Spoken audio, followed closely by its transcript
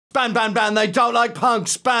Ban, ban, ban, they don't like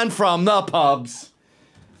punks. Banned from the pubs.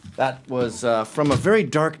 That was from a very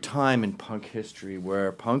dark time in punk history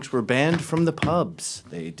where punks were banned from the pubs.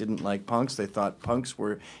 They didn't like punks. They thought punks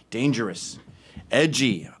were dangerous,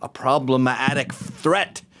 edgy, a problematic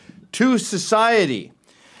threat to society.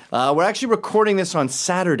 We're actually recording this on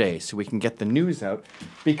Saturday so we can get the news out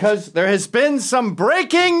because there has been some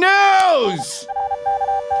breaking news!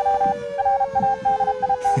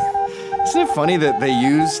 Isn't it funny that they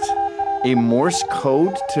used a Morse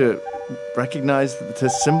code to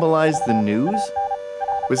symbolize the news?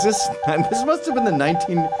 Was this must have been the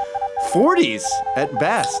 1940s at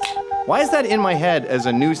best. Why is that in my head as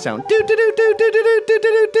a news sound? Doot doot doot doot doot doot doot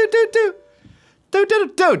doot doot doot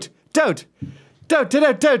doot doot doot doot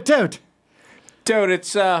doot doot doot. Dude,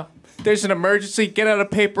 it's there's an emergency. Get out a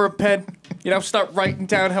paper and pen. Start writing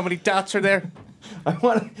down how many dots are there. I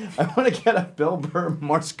want to get a Bill Burr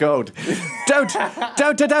Morse code. Doot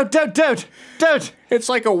doot doot doot doot doot. It's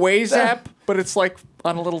like a Waze app, but it's like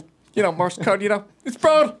on a little, Morse code. It's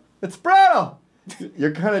brutal. It's brutal.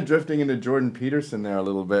 You're kind of drifting into Jordan Peterson there a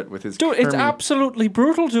little bit with his. Dude, it's absolutely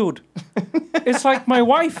brutal, dude. It's like my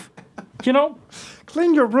wife.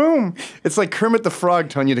 Clean your room. It's like Kermit the Frog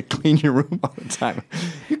telling you to clean your room all the time.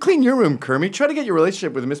 You clean your room, Kermit. Try to get your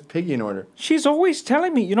relationship with Miss Piggy in order. She's always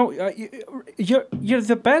telling me, you're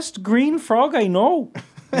the best green frog I know.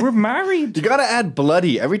 We're married. You got to add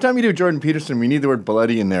bloody. Every time you do Jordan Peterson, we need the word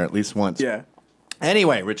bloody in there at least once. Yeah.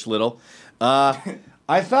 Anyway, Rich Little,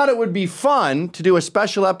 I thought it would be fun to do a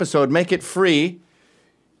special episode, make it free.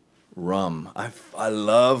 Rum. I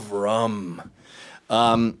love rum.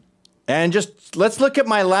 And just let's look at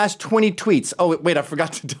my last 20 tweets. Oh, wait, I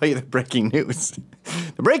forgot to tell you the breaking news.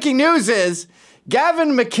 The breaking news is Gavin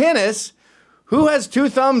McInnes, who has 2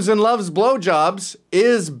 thumbs and loves blowjobs,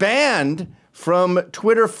 is banned from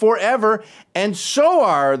Twitter forever. And so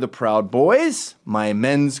are the Proud Boys, my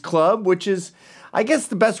men's club, which is, I guess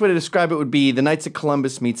the best way to describe it would be the Knights of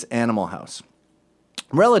Columbus meets Animal House.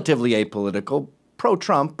 Relatively apolitical,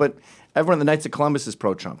 pro-Trump, but everyone at the Knights of Columbus is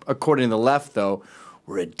pro-Trump. According to the left, though,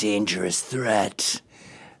 we're a dangerous threat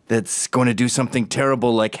that's going to do something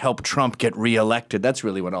terrible like help Trump get reelected. That's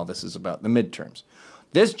really what all this is about, the midterms.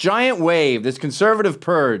 This giant wave, this conservative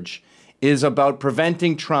purge, is about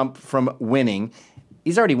preventing Trump from winning.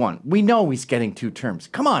 He's already won. We know he's getting 2 terms.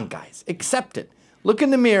 Come on, guys, accept it. Look in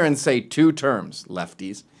the mirror and say 2 terms,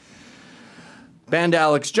 lefties. Banned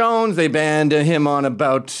Alex Jones. They banned him on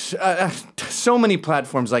about so many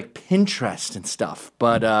platforms like Pinterest and stuff.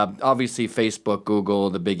 But obviously Facebook, Google,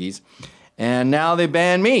 the biggies. And now they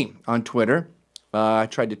banned me on Twitter. I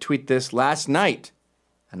tried to tweet this last night,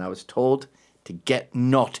 and I was told to get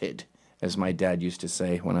knotted, as my dad used to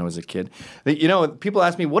say when I was a kid. People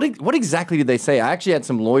ask me, what exactly did they say? I actually had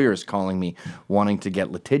some lawyers calling me wanting to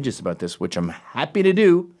get litigious about this, which I'm happy to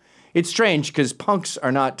do. It's strange because punks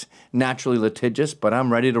are not naturally litigious, but I'm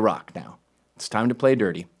ready to rock now. It's time to play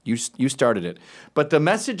dirty. You started it. But the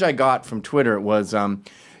message I got from Twitter was,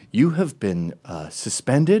 you have been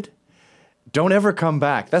suspended. Don't ever come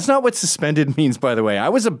back. That's not what suspended means, by the way. I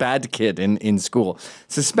was a bad kid in school.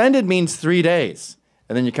 Suspended means 3 days.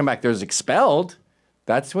 And then you come back. There's expelled.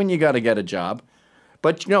 That's when you got to get a job.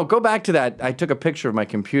 But, go back to that. I took a picture of my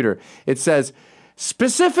computer. It says,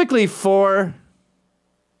 specifically for...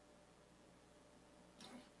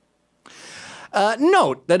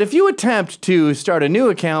 note that if you attempt to start a new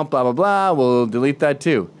account, blah, blah, blah, we'll delete that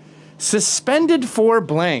too. Suspended for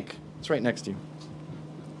blank. It's right next to you.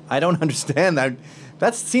 I don't understand that.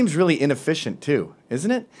 That seems really inefficient too,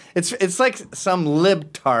 isn't it? It's like some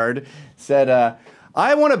libtard said,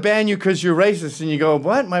 I want to ban you because you're racist. And you go,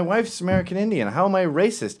 what? My wife's American Indian. How am I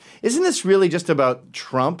racist? Isn't this really just about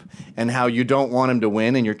Trump and how you don't want him to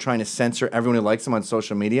win and you're trying to censor everyone who likes him on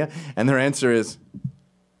social media? And their answer is...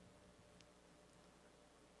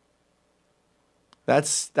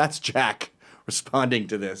 That's Jack responding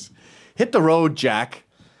to this. Hit the road, Jack.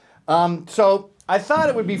 So I thought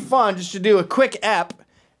it would be fun just to do a quick ep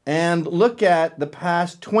and look at the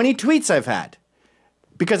past 20 tweets I've had.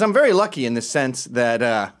 Because I'm very lucky in the sense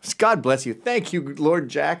that, God bless you. Thank you, Lord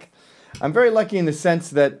Jack. I'm very lucky in the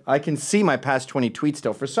sense that I can see my past 20 tweets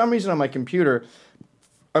still. For some reason on my computer,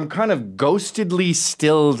 I'm kind of ghostedly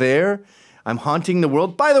still there. I'm haunting the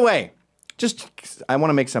world. By the way, I want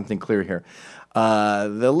to make something clear here.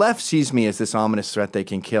 The left sees me as this ominous threat they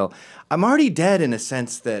can kill. I'm already dead in a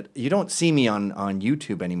sense that you don't see me on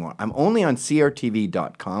YouTube anymore. I'm only on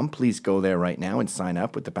crtv.com. Please go there right now and sign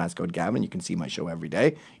up with the passcode Gavin. You can see my show every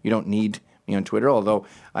day. You don't need me on Twitter, although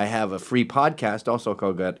I have a free podcast also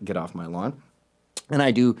called Get Off My Lawn. And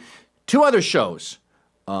I do 2 other shows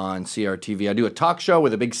on CRTV. I do a talk show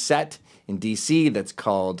with a big set in D.C. that's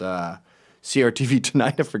called CRTV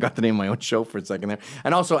Tonight. I forgot the name of my own show for a second there.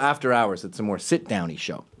 And also After Hours. It's a more sit-downy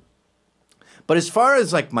show. But as far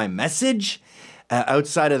as like my message,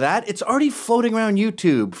 outside of that, it's already floating around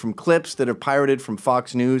YouTube from clips that are pirated from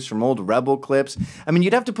Fox News, from old Rebel clips. I mean,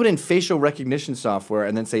 you'd have to put in facial recognition software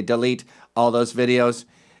and then say delete all those videos.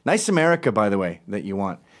 Nice America, by the way, that you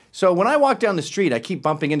want. So when I walk down the street, I keep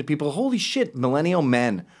bumping into people. Holy shit, millennial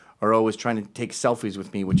men are always trying to take selfies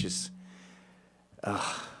with me, which is...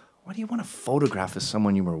 why do you want to photograph of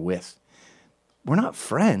someone you were with? We're not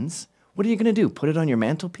friends. What are you going to do? Put it on your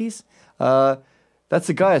mantelpiece? That's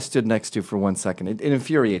the guy I stood next to for 1 second. It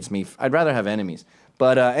infuriates me. I'd rather have enemies.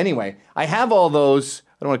 But anyway, I have all those,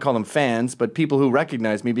 I don't want to call them fans, but people who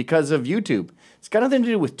recognize me because of YouTube. It's got nothing to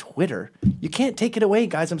do with Twitter. You can't take it away,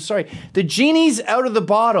 guys. I'm sorry. The genie's out of the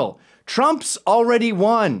bottle. Trump's already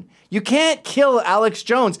won. You can't kill Alex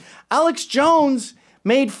Jones. Alex Jones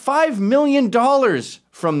made $5 million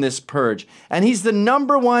from this purge, and he's the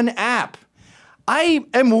 #1 app. I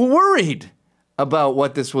am worried about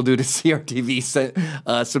what this will do to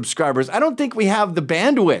CRTV subscribers. I don't think we have the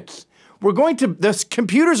bandwidth. The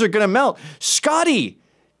computers are going to melt. Scotty!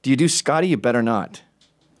 Do you do Scotty? You better not.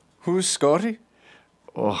 Who's Scotty?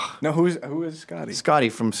 Oh. No, who is Scotty? Scotty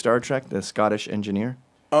from Star Trek, the Scottish engineer.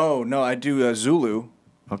 Oh, no, I do Zulu.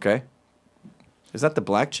 Okay. Is that the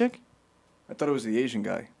black chick? I thought it was the Asian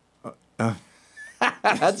guy.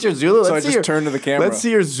 That's your Zulu? So I just turned to the camera. Let's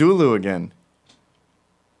see your Zulu again.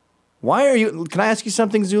 Why are you... Can I ask you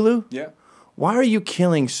something, Zulu? Yeah. Why are you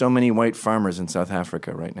killing so many white farmers in South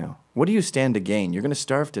Africa right now? What do you stand to gain? You're going to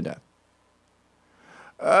starve to death.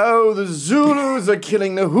 Oh, the Zulus are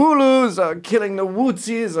killing the Hulus, are killing the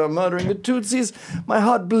Wootzies, are murdering the Tutsis. My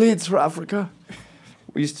heart bleeds for Africa.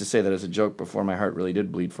 We used to say that as a joke before my heart really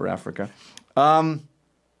did bleed for Africa. Now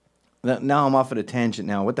I'm off at a tangent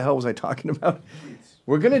now. What the hell was I talking about?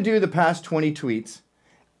 We're going to do the past 20 tweets.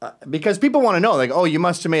 Because people want to know, like, oh, you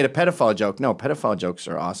must have made a pedophile joke. No, pedophile jokes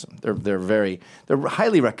are awesome. They're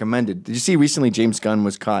highly recommended. Did you see recently James Gunn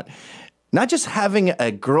was caught not just having a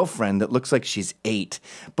girlfriend that looks like she's 8,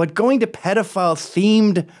 but going to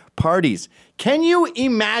pedophile-themed parties? Can you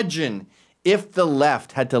imagine if the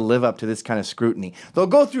left had to live up to this kind of scrutiny? They'll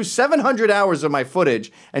go through 700 hours of my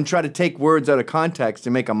footage and try to take words out of context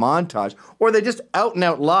and make a montage, or they just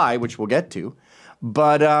out-and-out lie, which we'll get to.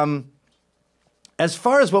 But, as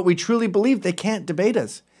far as what we truly believe, they can't debate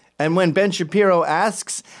us. And when Ben Shapiro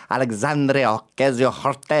asks Alexandria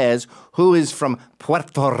Ocasio-Cortez, who is from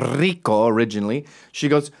Puerto Rico originally, she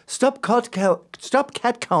goes, stop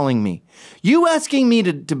catcalling me. You asking me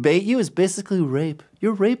to debate you is basically rape.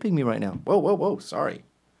 You're raping me right now. Whoa, whoa, whoa, sorry.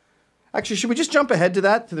 Actually, should we just jump ahead to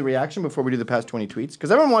that, to the reaction, before we do the past 20 tweets?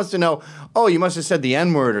 Because everyone wants to know, oh, you must have said the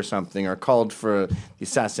N-word or something, or called for the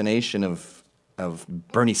assassination of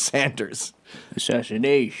Bernie Sanders.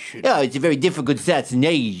 Assassination. Yeah, it's a very difficult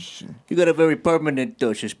assassination. You got a very permanent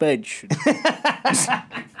suspension.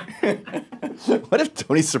 What if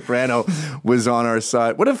Tony Soprano was on our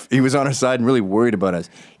side? What if he was on our side and really worried about us?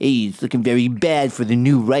 Hey, he's looking very bad for the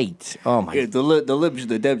new right. Oh, my. Yeah, the libs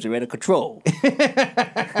and the Debs are out of control.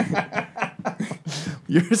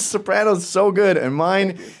 Your Soprano's so good, and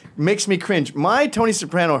mine makes me cringe. My Tony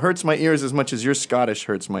Soprano hurts my ears as much as your Scottish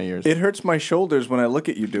hurts my ears. It hurts my shoulders when I look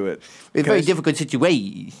at you do it. It's a very difficult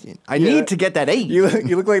situation. I need to get that A. You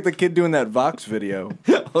look like the kid doing that Vox video.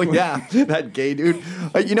 Oh, yeah, that gay dude.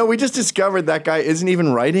 You know, we just discovered that guy isn't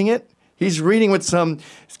even writing it. He's reading what some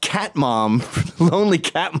cat mom, lonely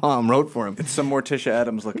cat mom wrote for him. It's some Morticia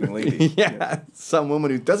Adams looking lady. Yeah, some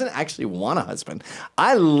woman who doesn't actually want a husband.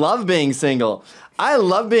 I love being single. I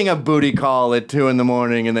love being a booty call at 2 in the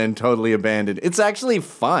morning and then totally abandoned. It's actually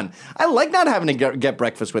fun. I like not having to get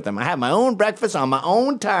breakfast with them. I have my own breakfast on my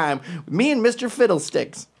own time. Me and Mr.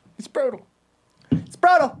 Fiddlesticks. It's brutal. It's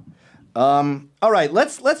brutal. All right,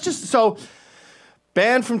 let's just, so...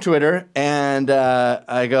 banned from Twitter, and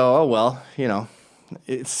I go, oh, well, you know,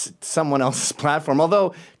 it's someone else's platform.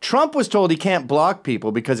 Although Trump was told he can't block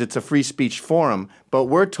people because it's a free speech forum, but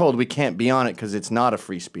we're told we can't be on it because it's not a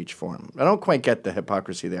free speech forum. I don't quite get the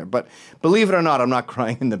hypocrisy there, but believe it or not, I'm not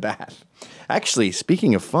crying in the bath. Actually,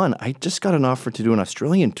 speaking of fun, I just got an offer to do an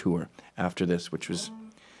Australian tour after this, which was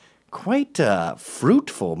quite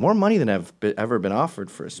fruitful. More money than I've ever been offered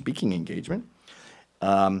for a speaking engagement.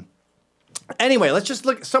 Anyway, let's just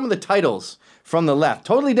look at some of the titles from the left.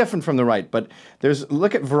 Totally different from the right, but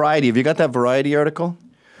look at Variety. Have you got that Variety article?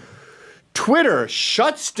 Twitter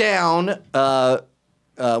shuts down,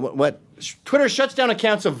 Twitter shuts down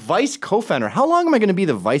accounts of Vice co-founder. How long am I going to be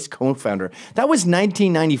the Vice co-founder? That was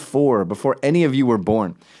 1994, before any of you were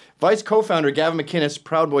born. Vice co-founder Gavin McInnes,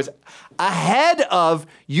 Proud Boys, ahead of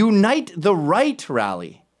Unite the Right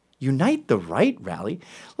rally. Unite the Right rally?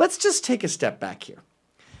 Let's just take a step back here.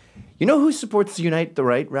 You know who supports the Unite the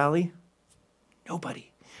Right rally?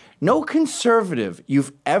 Nobody. No conservative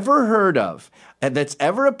you've ever heard of and that's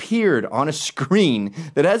ever appeared on a screen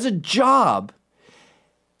that has a job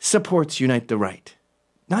supports Unite the Right.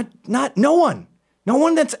 No one. No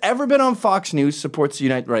one that's ever been on Fox News supports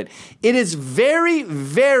Unite the Right. It is very,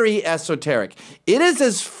 very esoteric. It is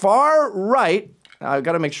as far right. I've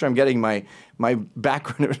got to make sure I'm getting my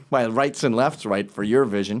background, my rights and lefts right for your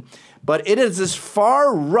vision. But it is as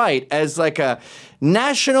far right as like a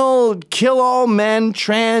national kill-all men,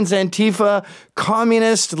 trans, Antifa,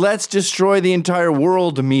 communist, let's destroy the entire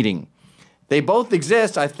world meeting. They both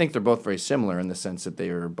exist. I think they're both very similar in the sense that they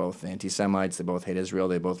are both anti-Semites. They both hate Israel.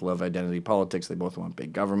 They both love identity politics. They both want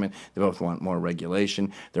big government. They both want more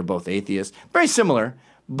regulation. They're both atheists. Very similar,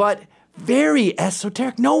 but very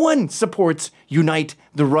esoteric. No one supports Unite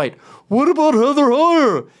the Right. What about Heather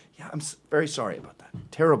Heyer? Yeah, I'm very sorry about that.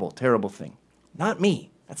 Terrible, terrible thing. Not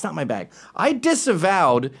me. That's not my bag. I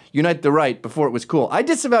disavowed Unite the Right before it was cool. I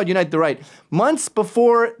disavowed Unite the Right months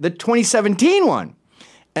before the 2017 one.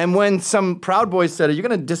 And when some Proud Boys said, are you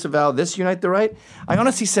going to disavow this Unite the Right? I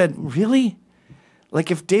honestly said, really? Like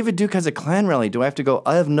if David Duke has a Klan rally, do I have to go,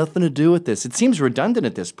 I have nothing to do with this? It seems redundant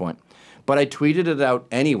at this point. But I tweeted it out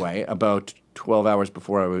anyway about 12 hours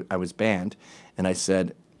before I was banned. And I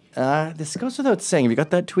said, this goes without saying. Have you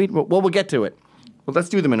got that tweet? Well, we'll get to it. Well, let's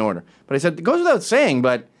do them in order. But I said, it goes without saying,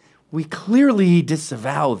 but we clearly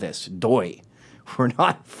disavow this. Doy. We're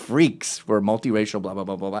not freaks. We're multiracial, blah, blah,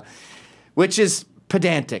 blah, blah, blah. Which is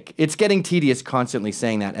pedantic. It's getting tedious constantly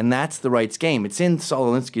saying that, and that's the right's game. It's in Saul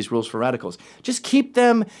Alinsky's Rules for Radicals. Just keep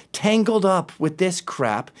them tangled up with this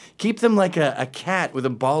crap. Keep them like a cat with a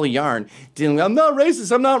ball of yarn, dealing, I'm not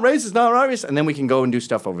racist, I'm not racist, not racist, and then we can go and do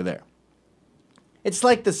stuff over there. It's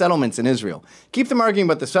like the settlements in Israel. Keep them arguing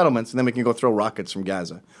about the settlements, and then we can go throw rockets from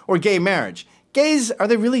Gaza. Or gay marriage. Gays, are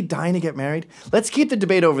they really dying to get married? Let's keep the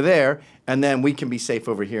debate over there, and then we can be safe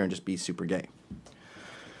over here and just be super gay.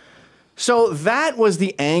 So that was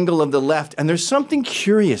the angle of the left, and there's something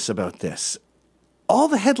curious about this. All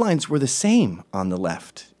the headlines were the same on the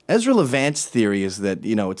left. Ezra Levant's theory is that,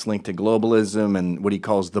 you know, it's linked to globalism and what he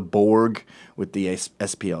calls the Borg with the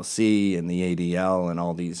SPLC and the ADL and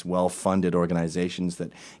all these well-funded organizations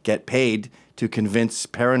that get paid to convince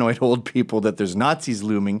paranoid old people that there's Nazis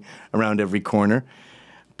looming around every corner.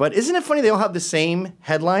 But isn't it funny they all have the same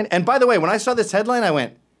headline? And by the way, when I saw this headline, I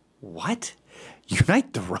went, what?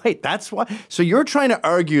 Unite the Right, that's why. So you're trying to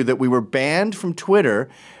argue that we were banned from Twitter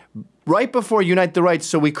right before Unite the Right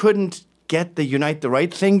so we couldn't get the Unite the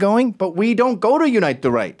Right thing going, but we don't go to Unite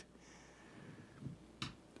the Right.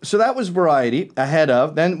 So that was Variety ahead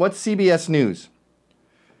of. Then what's CBS News?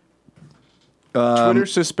 Twitter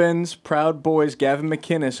suspends Proud Boys Gavin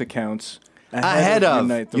McInnes accounts ahead of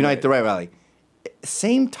Unite the Right rally.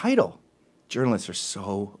 Same title. Journalists are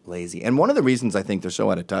so lazy. And one of the reasons I think they're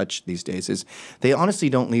so out of touch these days is they honestly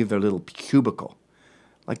don't leave their little cubicle.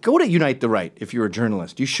 Like, go to Unite the Right if you're a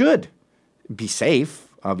journalist. You should be safe,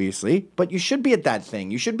 obviously, but you should be at that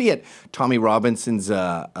thing. You should be at Tommy Robinson's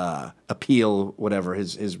appeal, whatever,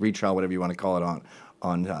 his retrial, whatever you want to call it,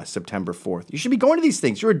 on September 4th. You should be going to these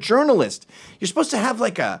things. You're a journalist. You're supposed to have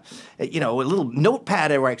like a little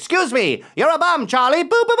notepad where, excuse me, you're a bum, Charlie. Boop,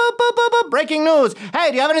 boop, boop, boop, boop, boop. Breaking news. Hey,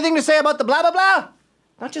 do you have anything to say about the blah, blah, blah?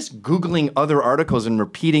 Not just Googling other articles and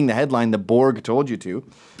repeating the headline the Borg told you to.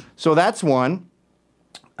 So that's one.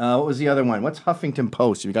 What was the other one? What's Huffington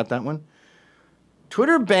Post? Have you got that one?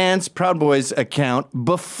 Twitter bans Proud Boys account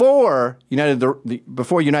before Unite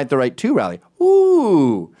the Right 2 rally.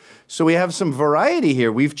 Ooh. So we have some variety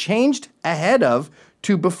here. We've changed ahead of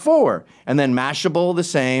to before. And then Mashable, the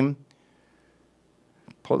same.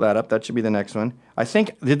 Pull that up. That should be the next one. I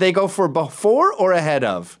think, did they go for before or ahead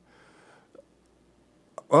of?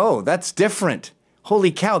 Oh, that's different.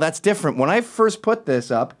 Holy cow, that's different. When I first put this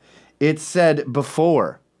up, it said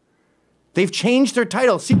before. They've changed their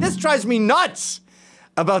title. See, this drives me nuts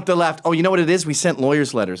about the left. Oh, you know what it is? We sent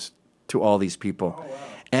lawyers' letters to all these people. Oh, wow.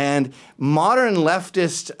 And modern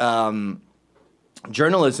leftist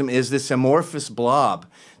journalism is this amorphous blob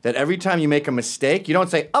that every time you make a mistake, you don't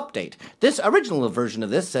say, update. This original version of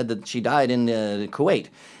this said that she died in Kuwait.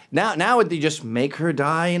 Now you just make her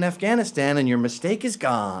die in Afghanistan and your mistake is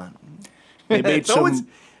gone. They made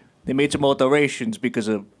some alterations because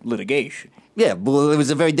of litigation. Yeah, well, it was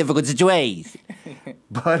a very difficult situation.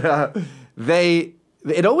 But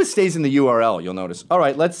It always stays in the URL, you'll notice. All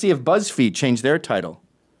right, let's see if BuzzFeed changed their title.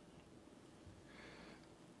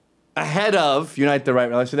 Ahead of Unite the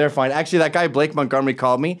Right. So they're fine. Actually, that guy, Blake Montgomery,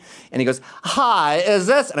 called me, and he goes, "Hi, is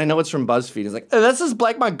this?" And I know it's from BuzzFeed. He's like, "This is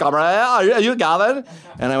Blake Montgomery. Are you Gavin?"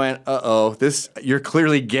 And I went, "Uh-oh, you're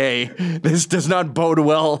clearly gay. This does not bode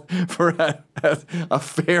well for a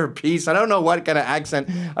fair piece." I don't know what kind of accent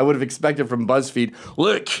I would have expected from BuzzFeed.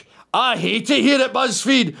 "Look, I hate it here at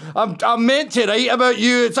BuzzFeed. I'm meant to write about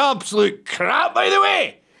you. It's absolute crap, by the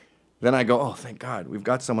way." Then I go, "Oh, thank God, we've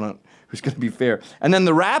got someone on who's going to be fair." And then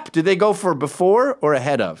the rap, did they go for before or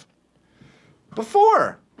ahead of?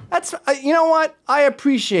 Before. That's, you know what? I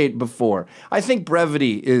appreciate before. I think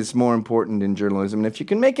brevity is more important in journalism. And if you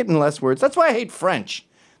can make it in less words, that's why I hate French.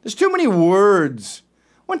 There's too many words.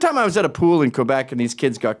 One time I was at a pool in Quebec and these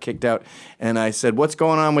kids got kicked out. And I said, "What's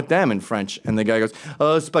going on with them?" in French. And the guy goes,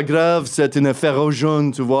 "Oh, c'est pas grave, c'est une affaire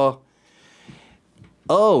jaune, tu vois."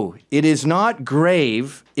 Oh, it is not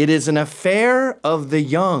grave. It is an affair of the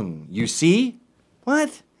young. You see?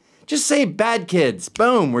 What? Just say bad kids.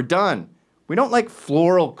 Boom, we're done. We don't like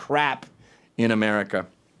floral crap in America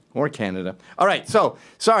or Canada. All right, so,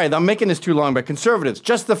 sorry, I'm making this too long, but conservatives,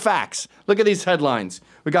 just the facts. Look at these headlines.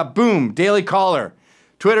 We got boom, Daily Caller.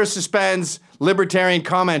 Twitter suspends libertarian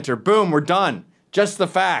commenter. Boom, we're done. Just the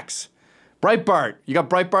facts. Breitbart. You got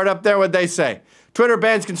Breitbart up there? What'd they say? Twitter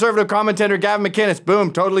bans conservative commentator Gavin McInnes.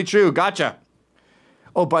 Boom, totally true. Gotcha.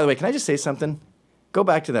 Oh, by the way, can I just say something? Go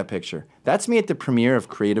back to that picture. That's me at the premiere of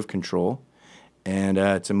Creative Control. And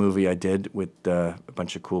it's a movie I did with a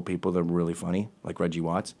bunch of cool people that were really funny, like Reggie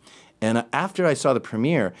Watts. And after I saw the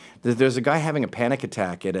premiere, there's a guy having a panic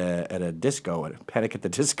attack at a disco, at a Panic at the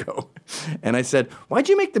Disco. And I said, "Why'd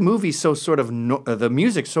you make the movie so sort of, the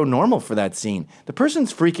music so normal for that scene? The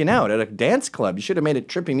person's freaking out at a dance club. You should have made it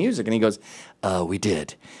trippy music." And he goes, "We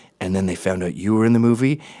did. And then they found out you were in the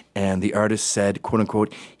movie, and the artist said, quote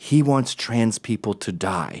unquote, he wants trans people to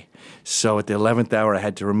die. So at the 11th hour, I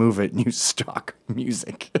had to remove it and use stock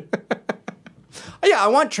music." Yeah, I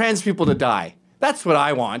want trans people to die. That's what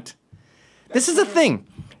I want. This is the thing.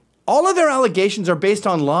 All of their allegations are based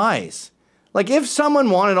on lies. Like, if someone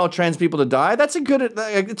wanted all trans people to die, it's a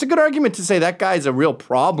good argument to say that guy's a real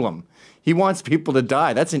problem. He wants people to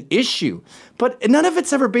die. That's an issue. But none of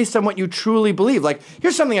it's ever based on what you truly believe. Like,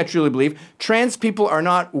 here's something I truly believe. Trans people are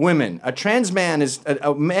not women. A trans man is,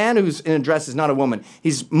 a man who's in a dress is not a woman.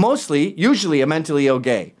 He's usually a mentally ill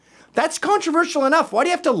gay. That's controversial enough. Why do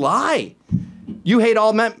you have to lie? You hate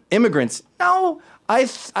all immigrants. No,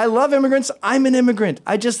 I love immigrants. I'm an immigrant.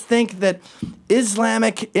 I just think that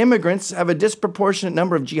Islamic immigrants have a disproportionate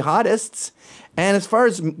number of jihadists. And as far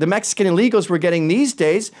as the Mexican illegals we're getting these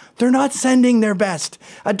days, they're not sending their best.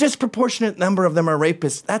 A disproportionate number of them are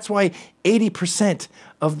rapists. That's why 80%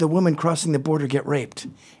 of the women crossing the border get raped.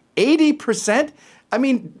 80%? I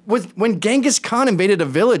mean, when Genghis Khan invaded a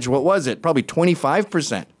village, what was it? Probably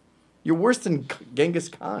 25%. You're worse than Genghis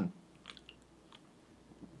Khan.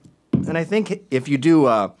 And I think if you do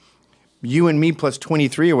you and me plus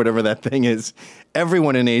 23 or whatever that thing is,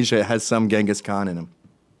 everyone in Asia has some Genghis Khan in them.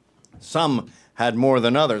 Some had more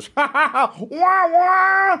than others. Wah,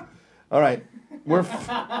 wah. All right. You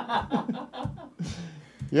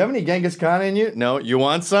have any Genghis Khan in you? No? You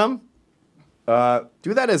want some?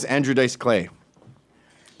 Do that as Andrew Dice Clay.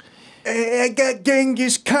 I got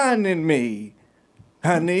Genghis Khan in me.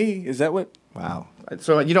 Honey, is that what? Wow.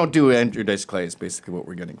 So you don't do Andrew Dice Clay is basically what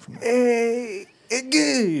we're getting from that.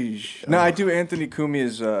 No, I do Anthony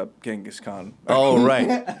Cumia's Genghis Khan. Oh,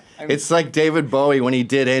 right. It's like David Bowie when he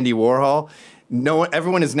did Andy Warhol.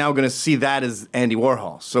 Everyone is now going to see that as Andy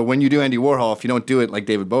Warhol. So when you do Andy Warhol, if you don't do it like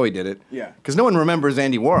David Bowie did it, yeah, because no one remembers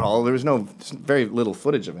Andy Warhol. There was very little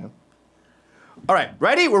footage of him. All right,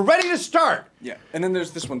 ready? We're ready to start. Yeah, and then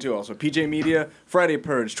there's this one too also. PJ Media, Friday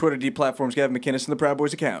Purge, Twitter deplatforms Gavin McInnes and the Proud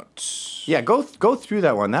Boys account. Yeah, go through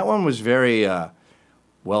that one. That one was very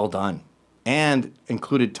well done and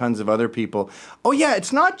included tons of other people. Oh yeah,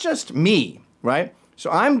 it's not just me, right? So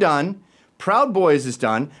I'm done. Proud Boys is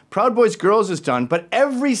done. Proud Boys Girls is done. But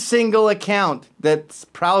every single account that's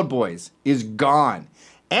Proud Boys is gone.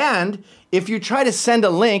 And if you try to send a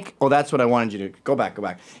link, oh, that's what I wanted you to, go back.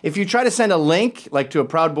 If you try to send a link, like to a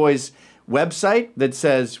Proud Boys website that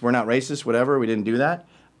says, we're not racist, whatever, we didn't do that,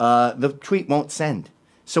 the tweet won't send.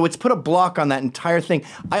 So it's put a block on that entire thing.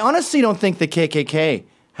 I honestly don't think the KKK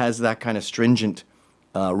has that kind of stringent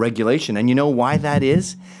regulation. And you know why that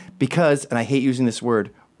is? Because, and I hate using this word,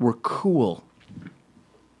 we're cool.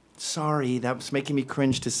 Sorry, that's making me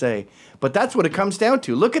cringe to say. But that's what it comes down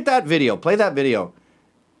to. Look at that video. Play that video.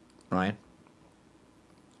 Ryan.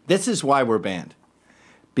 This is why we're banned.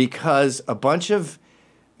 Because a bunch of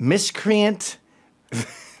miscreant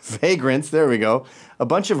vagrants, there we go, a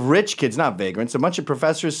bunch of rich kids, not vagrants, a bunch of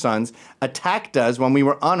professors' sons attacked us when we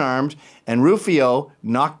were unarmed, and Rufio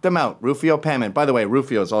knocked them out. Rufio Pammon. By the way,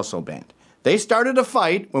 Rufio is also banned. They started a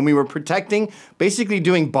fight when we were protecting, basically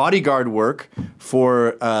doing bodyguard work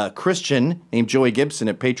for a Christian named Joey Gibson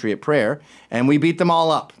at Patriot Prayer, and we beat them all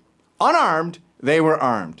up. Unarmed, they were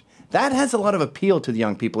armed. That has a lot of appeal to the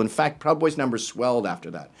young people. In fact, Proud Boys numbers swelled after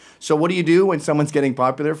that. So what do you do when someone's getting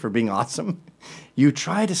popular for being awesome? You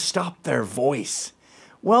try to stop their voice.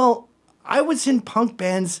 Well, I was in punk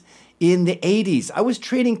bands in the 80s. I was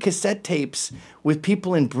trading cassette tapes with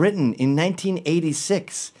people in Britain in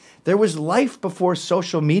 1986. There was life before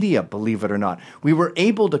social media, believe it or not. We were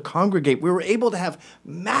able to congregate. We were able to have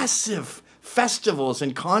massive festivals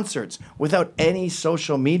and concerts without any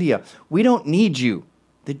social media. We don't need you.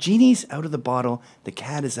 The genie's out of the bottle, the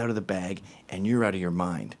cat is out of the bag, and you're out of your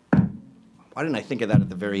mind. Why didn't I think of that at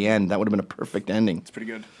the very end? That would have been a perfect ending. It's pretty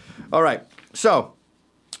good. All right. So,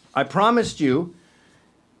 I promised you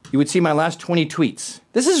would see my last 20 tweets.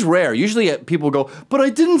 This is rare. Usually people go, but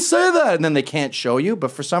I didn't say that, and then they can't show you.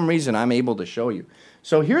 But for some reason, I'm able to show you.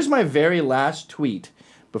 So here's my very last tweet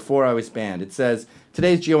before I was banned. It says,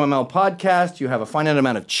 today's GOML podcast, you have a finite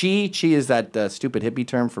amount of chi. Chi is that stupid hippie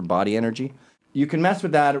term for body energy. You can mess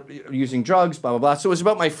with that using drugs, blah, blah, blah. So it was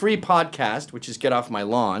about my free podcast, which is Get Off My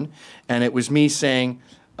Lawn. And it was me saying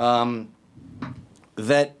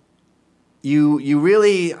that you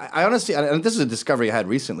really, I honestly, and this is a discovery I had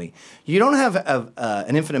recently, you don't have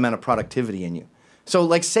an infinite amount of productivity in you. So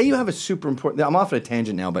like say you have a super important, I'm off at a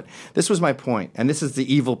tangent now, but this was my point, and this is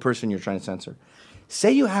the evil person you're trying to censor.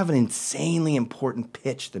 Say you have an insanely important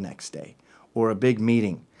pitch the next day, or a big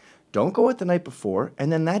meeting. Don't go out the night before,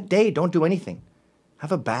 and then that day, don't do anything.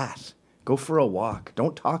 Have a bath. Go for a walk.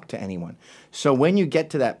 Don't talk to anyone. So when you get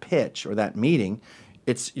to that pitch or that meeting,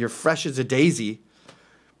 you're fresh as a daisy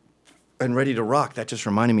and ready to rock. That just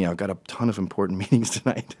reminded me I've got a ton of important meetings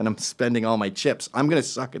tonight, and I'm spending all my chips. I'm going to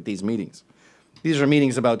suck at these meetings. These are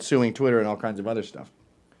meetings about suing Twitter and all kinds of other stuff.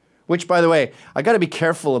 Which, by the way, I got to be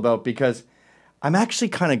careful about because I'm actually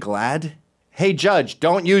kind of glad. Hey, judge,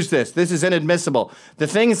 don't use this. This is inadmissible. The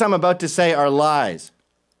things I'm about to say are lies.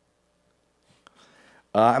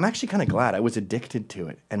 I'm actually kind of glad I was addicted to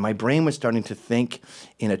it. And my brain was starting to think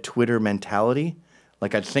in a Twitter mentality.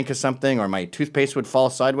 Like I'd think of something or my toothpaste would fall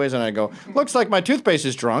sideways and I'd go, looks like my toothpaste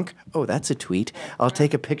is drunk. Oh, that's a tweet. I'll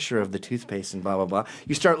take a picture of the toothpaste and blah, blah, blah.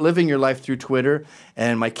 You start living your life through Twitter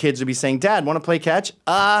and my kids would be saying, Dad, want to play catch?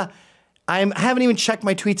 I haven't even checked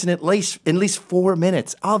my tweets in at least 4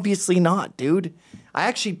 minutes. Obviously not, dude. I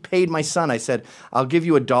actually paid my son. I said, I'll give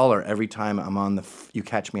you $1 every time you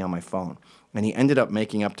catch me on my phone. And he ended up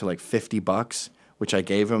making up to like $50, which I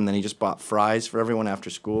gave him. Then he just bought fries for everyone after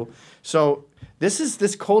school. So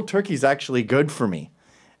this cold turkey is actually good for me.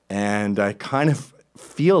 And I kind of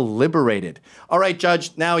feel liberated. All right,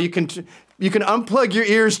 Judge, now you can unplug your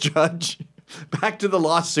ears, Judge. Back to the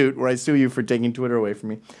lawsuit where I sue you for taking Twitter away from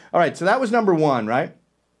me. All right, so that was number one, right?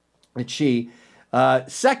 It's she.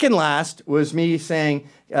 Second last was me saying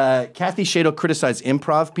Kathy Shadle criticized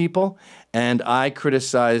improv people, and I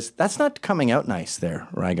criticized... That's not coming out nice there,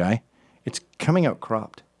 right, guy? It's coming out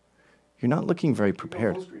cropped. You're not looking very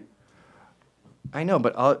prepared. I know,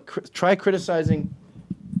 but I'll try criticizing...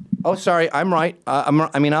 Oh, sorry, I'm right. I'm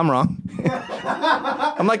wrong.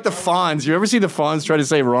 I'm like the Fonz. You ever see the Fonz try to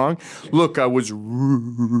say wrong? Look, I was...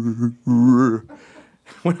 When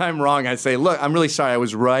I'm wrong, I say, look, I'm really sorry, I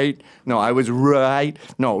was right. No, I was right.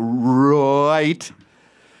 No, right.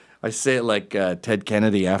 I say it like Ted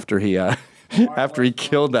Kennedy after he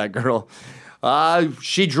killed that girl.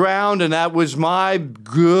 She drowned, and that was my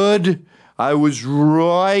good. I was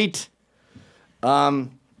right.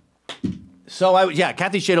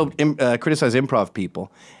 Kathy Shadle criticized improv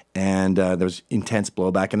people, and there was intense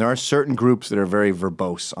blowback. And there are certain groups that are very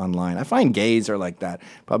verbose online. I find gays are like that,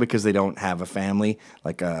 probably because they don't have a family,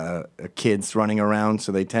 like kids running around.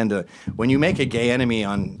 So they tend to, when you make a gay enemy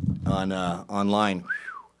online.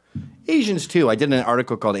 Asians too. I did an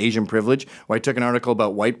article called Asian Privilege, where I took an article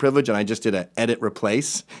about white privilege and I just did an edit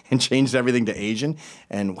replace and changed everything to Asian.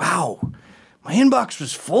 And wow, my inbox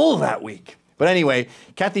was full that week. But anyway,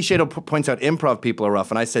 Kathy Shadle points out improv people are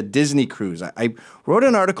rough, and I said Disney cruise. I wrote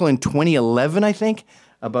an article in 2011, I think,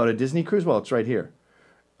 about a Disney cruise. Well, it's right here.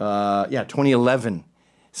 2011.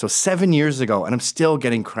 So 7 years ago, and I'm still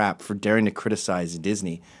getting crap for daring to criticize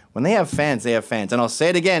Disney. When they have fans, they have fans. And I'll say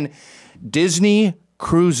it again, Disney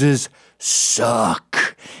cruises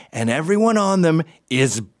suck, and everyone on them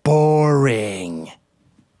is boring.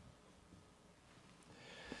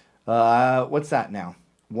 What's that now?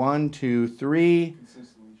 1, 2, 3.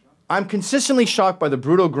 I'm consistently shocked by the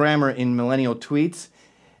brutal grammar in millennial tweets.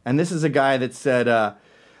 And this is a guy that said, I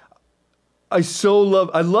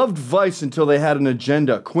loved Vice until they had an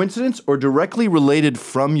agenda. Coincidence or directly related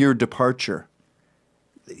from your departure?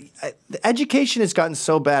 The education has gotten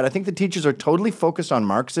so bad. I think the teachers are totally focused on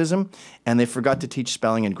Marxism, and they forgot to teach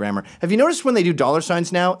spelling and grammar. Have you noticed when they do dollar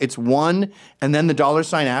signs now, it's one and then the dollar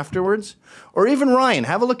sign afterwards? Or even Ryan.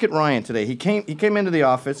 Have a look at Ryan today. He came into the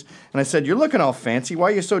office, and I said, "You're looking all fancy.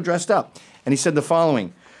 Why are you so dressed up?" And he said the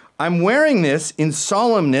following: "I'm wearing this in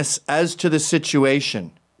solemnness as to the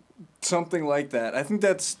situation." Something like that. I think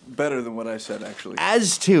that's better than what I said, actually.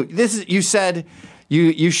 As to this is you said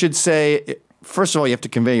you should say. First of all, you have to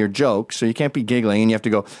convey your joke, so you can't be giggling, and you have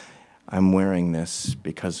to go, "I'm wearing this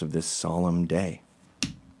because of this solemn day."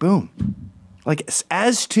 Boom. Like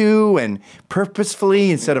as to and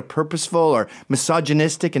purposefully instead of purposeful, or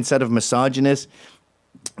misogynistic instead of misogynist.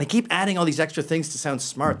 They keep adding all these extra things to sound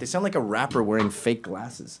smart. They sound like a rapper wearing fake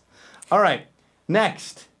glasses. All right,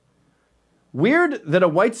 next. Weird that a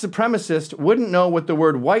white supremacist wouldn't know what the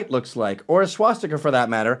word white looks like, or a swastika for that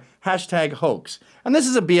matter, hashtag hoax. And this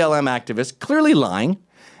is a BLM activist clearly lying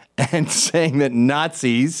and saying that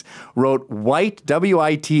Nazis wrote white,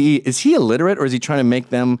 W-I-T-E. Is he illiterate, or is he trying to make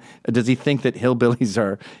them, does he think that hillbillies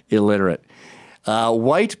are illiterate?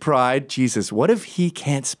 White pride, Jesus, what if he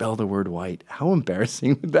can't spell the word white? How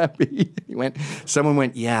embarrassing would that be? Someone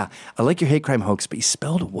went, "Yeah, I like your hate crime hoax, but you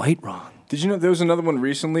spelled white wrong." Did you know there was another one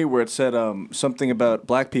recently where it said something about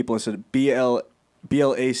black people and said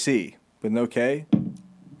B-L-A-C with no K?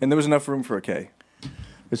 And there was enough room for a K.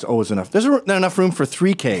 There's always enough. There's not enough room for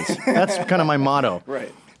 3 Ks. That's kind of my motto.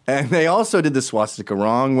 Right. And they also did the swastika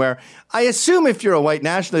wrong, where I assume if you're a white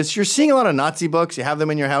nationalist, you're seeing a lot of Nazi books, you have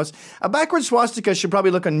them in your house. A backward swastika should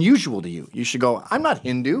probably look unusual to you. You should go, "I'm not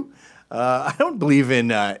Hindu. I don't believe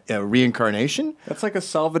in reincarnation." That's like a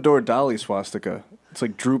Salvador Dali swastika. It's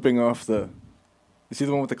like drooping off the... Is he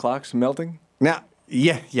the one with the clocks melting? Now,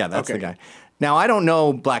 yeah, that's Okay. the guy. Now, I don't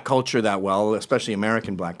know black culture that well, especially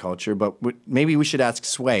American black culture, but maybe we should ask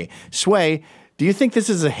Sway. Sway, do you think this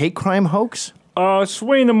is a hate crime hoax?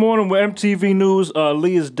 Sway in the morning with MTV News.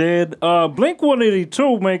 Lee is dead. Blink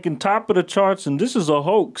 182 making top of the charts, and this is a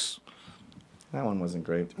hoax. That one wasn't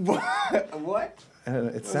great. What?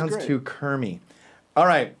 It sounds too Kermy. All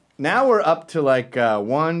right, now we're up to like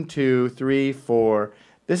 1, 2, 3, 4.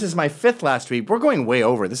 This is my 5th last week. We're going way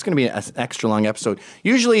over. This is going to be an extra long episode.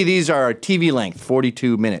 Usually these are TV length,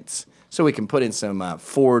 42 minutes. So we can put in some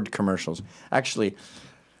Ford commercials. Actually,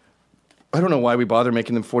 I don't know why we bother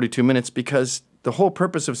making them 42 minutes, because the whole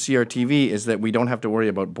purpose of CRTV is that we don't have to worry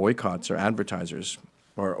about boycotts or advertisers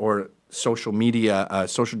or social media,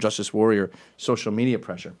 social justice warrior, social media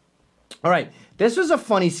pressure. All right, this was a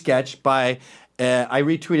funny sketch by, I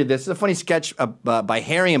retweeted this. It's a funny sketch by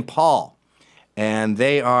Harry and Paul. And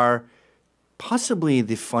they are possibly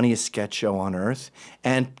the funniest sketch show on earth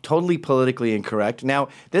and totally politically incorrect. Now,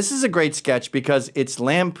 this is a great sketch because it's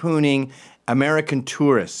lampooning American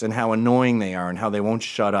tourists and how annoying they are and how they won't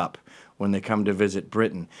shut up when they come to visit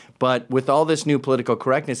Britain. But with all this new political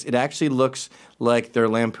correctness, it actually looks like they're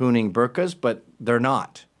lampooning burqas, but they're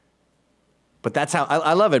not. But that's how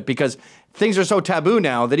I love it, because things are so taboo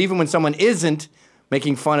now that even when someone isn't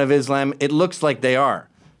making fun of Islam, it looks like they are.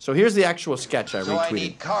 So here's the actual sketch I retweeted. So I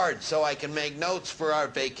need cards so I can make notes for our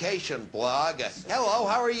vacation blog. Hello,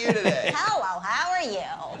 how are you today? Hello, how are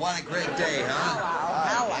you? What a great day, huh?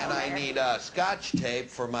 Hello. And I need Scotch tape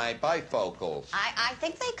for my bifocals. I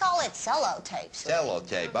think they call it cello tape. Cello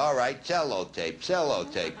tape, all right, cello tape, cello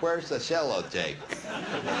tape. Where's the cello tape?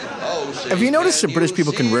 Oh, see, Have you noticed that can British you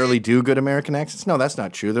people can see rarely it? do good American accents? No, that's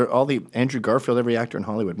not true. They're all the Andrew Garfield, every actor in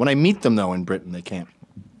Hollywood. When I meet them, though, in Britain, they can't.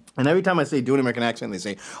 And every time I say do an American accent, they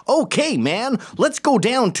say, "Okay, man, let's go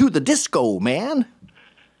down to the disco, man."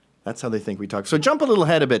 That's how they think we talk. So jump a little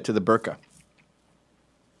ahead a bit to the burqa.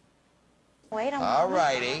 Wait a minute. All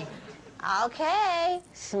righty. Okay,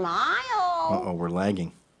 smile. Uh-oh, we're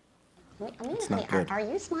lagging. It's not good. Are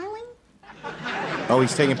you smiling? Oh,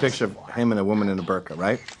 he's taking a picture of him and a woman in a burqa,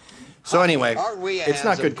 right? So anyway, Aren't we a it's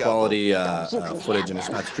not handsome good quality footage, and it's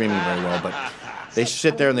not streaming very well, but they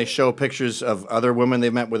sit there and they show pictures of other women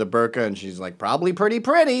they've met with a burqa, and she's like, probably pretty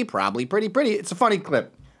pretty, probably pretty pretty. It's a funny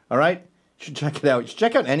clip, all right? You should check it out. You should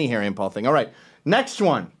check out any Harry and Paul thing. All right, next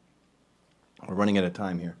one. We're running out of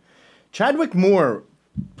time here. Chadwick Moore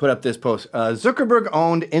put up this post. Zuckerberg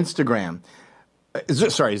owned Instagram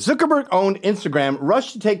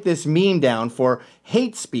rushed to take this meme down for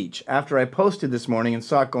hate speech after I posted this morning and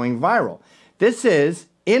saw it going viral. This is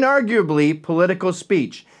inarguably political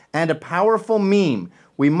speech and a powerful meme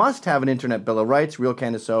we must have an Internet Bill of Rights, real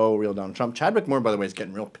Candace O, real Donald Trump. Chadwick Moore, by the way, is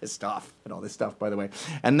getting real pissed off at all this stuff, by the way.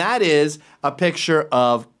 And that is a picture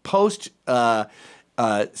of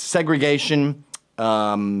post-segregation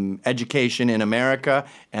education in America,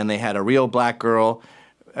 and they had a real black girl.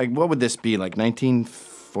 What would this be, like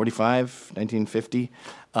 1945, 1950?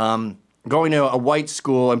 Going to a white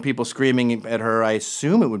school and people screaming at her. I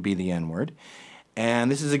assume it would be the N-word.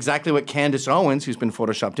 And this is exactly what Candace Owens, who's been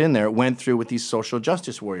photoshopped in there, went through with these social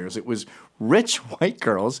justice warriors. It was rich white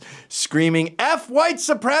girls screaming, F white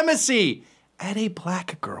supremacy, at a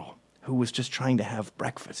black girl who was just trying to have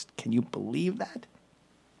breakfast. Can you believe that?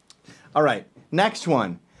 All right, next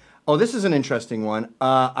one. Oh, this is an interesting one.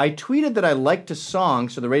 I tweeted that I liked a song,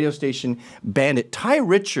 so the radio station banned it. Ty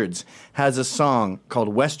Richards has a song called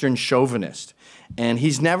Western Chauvinist. And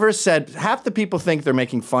he's never said, half the people think they're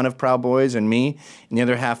making fun of Proud Boys and me, and the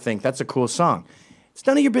other half think that's a cool song. It's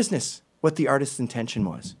none of your business what the artist's intention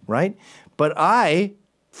was, right? But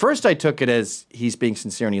first I took it as he's being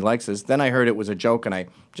sincere and he likes us. Then I heard it was a joke, and I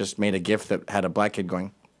just made a GIF that had a black kid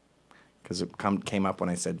going, because it came up when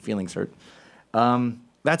I said feelings hurt.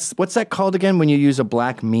 What's that called again when you use a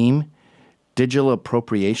black meme? Digital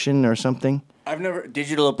appropriation or something? I've never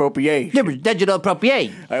digital appropriation. Never digital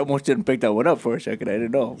appropriate. I almost didn't pick that one up for a second. I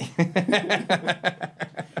didn't know.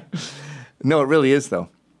 No, it really is though.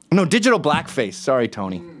 No, digital blackface. Sorry,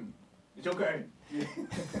 Tony. It's okay.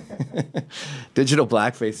 Digital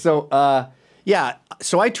blackface. So, yeah.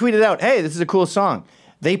 So I tweeted out, "Hey, this is a cool song."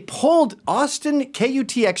 They pulled Austin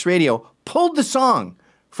KUTX Radio pulled the song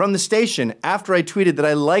from the station after I tweeted that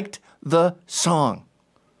I liked the song.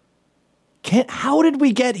 How did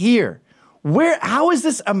we get here? How is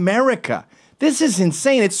this America? This is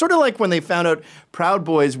insane. It's sort of like when they found out Proud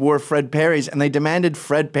Boys wore Fred Perry's and they demanded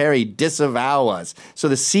Fred Perry disavow us. So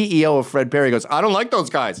the CEO of Fred Perry goes, I don't like those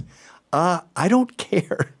guys. I don't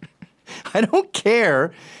care. I don't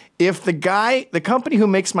care if the company who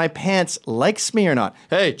makes my pants likes me or not.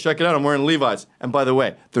 Hey, check it out. I'm wearing Levi's. And by the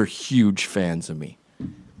way, they're huge fans of me.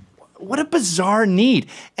 What a bizarre need.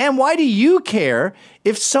 And why do you care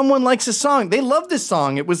if someone likes a song? They love this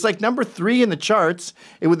song. It was like number 3 in the charts.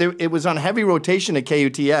 It was on heavy rotation at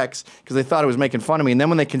KUTX because they thought it was making fun of me. And then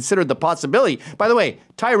when they considered the possibility, by the way,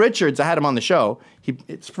 Ty Richards, I had him on the show.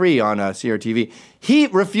 It's free on CRTV. He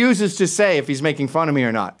refuses to say if he's making fun of me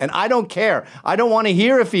or not. And I don't care. I don't want to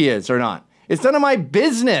hear if he is or not. It's none of my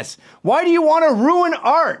business. Why do you want to ruin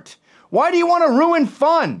art? Why do you want to ruin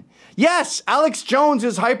fun? Yes, Alex Jones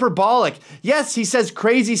is hyperbolic. Yes, he says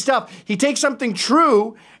crazy stuff. He takes something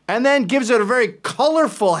true and then gives it a very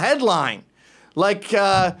colorful headline. Like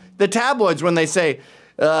the tabloids when they say,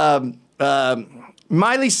 Miley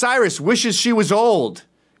Cyrus wishes she was old.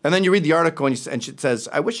 And then you read the article and it says,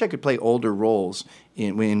 I wish I could play older roles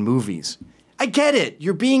in movies. I get it.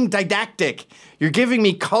 You're being didactic. You're giving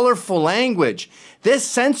me colorful language. This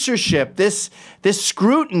censorship, this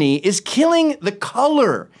scrutiny is killing the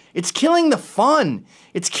color. It's killing the fun.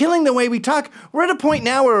 It's killing the way we talk. We're at a point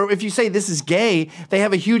now where if you say this is gay, they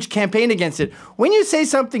have a huge campaign against it. When you say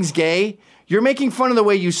something's gay, you're making fun of the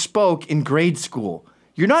way you spoke in grade school.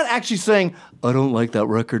 You're not actually saying, I don't like that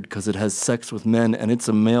record because it has sex with men and it's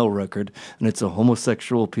a male record and it's a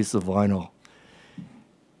homosexual piece of vinyl.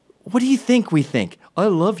 What do you think we think? I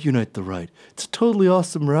love Unite the Right. It's a totally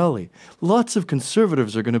awesome rally. Lots of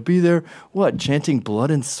conservatives are going to be there, chanting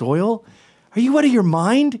blood and soil? Are you out of your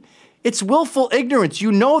mind? It's willful ignorance.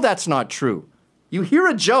 You know that's not true. You hear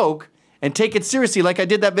a joke and take it seriously, like I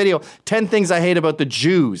did that video, 10 Things I Hate About the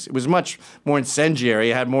Jews. It was much more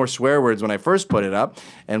incendiary. It had more swear words when I first put it up,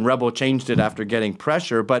 and Rebel changed it after getting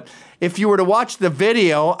pressure. But if you were to watch the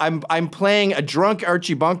video, I'm playing a drunk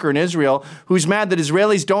Archie Bunker in Israel who's mad that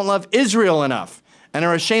Israelis don't love Israel enough and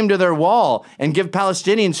are ashamed of their wall and give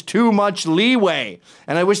Palestinians too much leeway.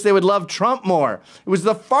 And I wish they would love Trump more. It was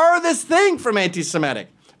the farthest thing from anti-Semitic.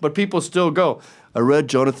 But people still go, I read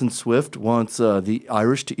Jonathan Swift wants the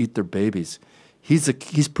Irish to eat their babies.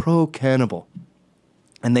 He's pro-cannibal.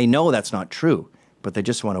 And they know that's not true, but they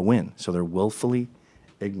just want to win. So they're willfully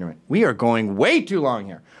ignorant. We are going way too long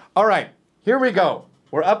here. All right, here we go.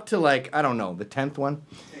 We're up to the 10th one?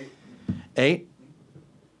 8.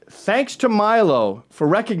 Thanks to Milo for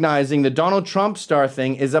recognizing the Donald Trump star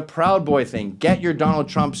thing is a Proud Boy thing. Get your Donald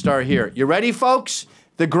Trump star here. You ready, folks?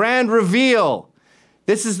 The grand reveal.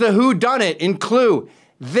 This is the whodunit in Clue.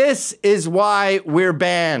 This is why we're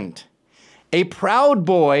banned. A Proud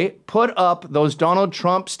Boy put up those Donald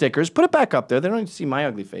Trump stickers. Put it back up there. They don't need to see my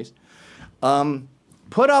ugly face.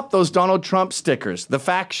 Put up those Donald Trump stickers. The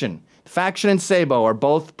Faction and Sabo are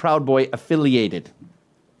both Proud Boy affiliated.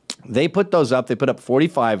 They put those up. They put up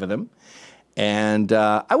 45 of them. And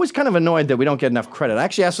I was kind of annoyed that we don't get enough credit. I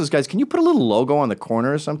actually asked those guys, can you put a little logo on the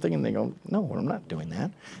corner or something? And they go, no, I'm not doing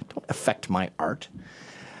that. Don't affect my art.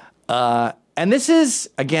 And this is,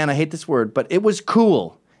 again, I hate this word, but it was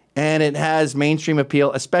cool. And it has mainstream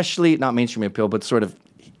appeal, especially, not mainstream appeal, but sort of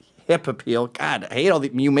hip appeal. God, I hate all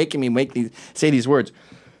you making me say these words.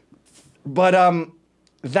 But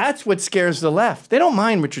that's what scares the left. They don't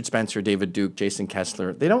mind Richard Spencer, David Duke, Jason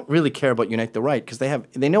Kessler. They don't really care about Unite the Right because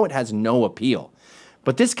they know it has no appeal.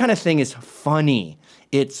 But this kind of thing is funny.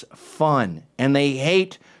 It's fun. And they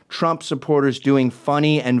hate Trump supporters doing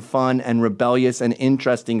funny and fun and rebellious and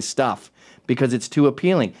interesting stuff because it's too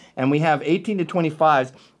appealing. And we have 18 to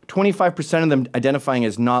 25s, 25% of them identifying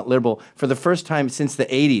as not liberal for the first time since the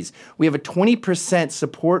 80s. We have a 20%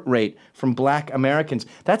 support rate from black Americans.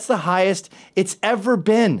 That's the highest it's ever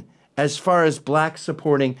been as far as black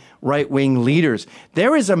supporting right-wing leaders.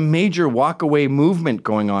 There is a major walk-away movement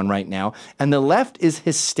going on right now, and the left is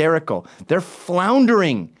hysterical. They're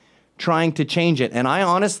floundering trying to change it. And I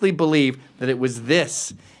honestly believe that it was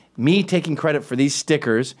this, me taking credit for these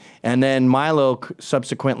stickers, and then Milo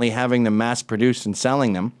subsequently having them mass-produced and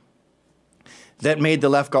selling them, that made the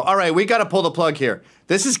left go, all right, we got to pull the plug here.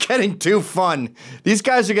 This is getting too fun. These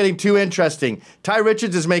guys are getting too interesting. Ty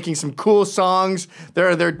Richards is making some cool songs.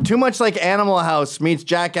 They're too much like Animal House meets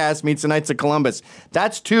Jackass meets the Knights of Columbus.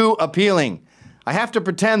 That's too appealing. I have to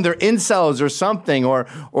pretend they're incels or something, or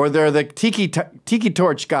they're the tiki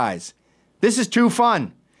torch guys. This is too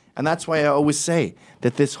fun. And that's why I always say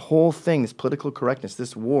that this whole thing, this political correctness,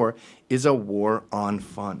 this war, is a war on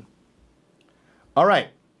fun. All right.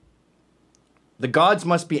 The gods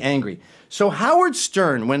must be angry. So Howard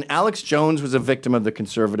Stern, when Alex Jones was a victim of the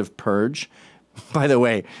conservative purge, by the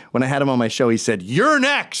way, when I had him on my show, he said, "You're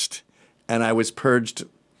next!" And I was purged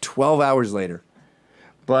 12 hours later.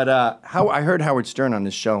 But I heard Howard Stern on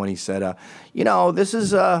this show, and he said, you know, this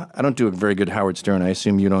is, I don't do a very good Howard Stern. I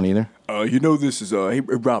assume you don't either? You know, this is, hey,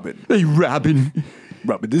 Robin. Hey, Robin.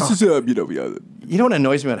 Robin, this is, you know... You know what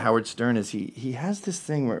annoys me about Howard Stern is he has this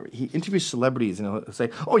thing where he interviews celebrities and he'll say,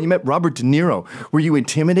 oh, you met Robert De Niro. Were you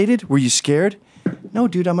intimidated? Were you scared? No,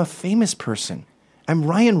 dude, I'm a famous person. I'm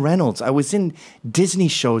Ryan Reynolds. I was in Disney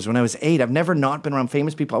shows when I was 8. I've never not been around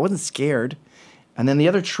famous people. I wasn't scared. And then the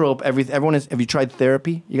other trope, everyone is, have you tried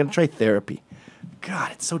therapy? You got to try therapy.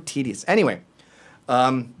 God, it's so tedious. Anyway,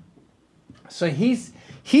 so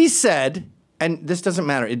he said, and this doesn't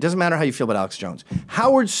matter. It doesn't matter how you feel about Alex Jones.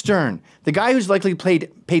 Howard Stern, the guy who's likely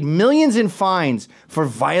paid millions in fines for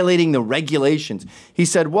violating the regulations. He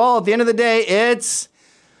said, well, at the end of the day, it's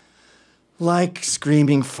like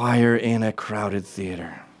screaming fire in a crowded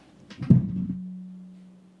theater.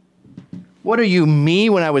 What are you, me,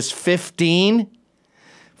 when I was 15?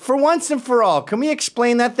 For once and for all, can we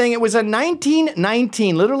explain that thing? It was a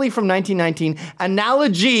 1919, literally from 1919,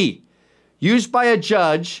 analogy used by a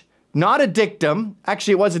judge, not a dictum.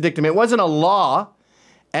 Actually, it was a dictum. It wasn't a law.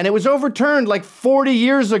 And it was overturned like 40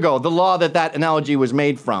 years ago, the law that analogy was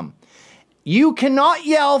made from. You cannot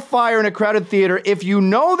yell fire in a crowded theater if you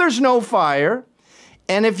know there's no fire,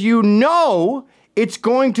 and if you know it's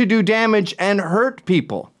going to do damage and hurt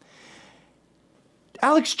people.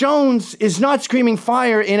 Alex Jones is not screaming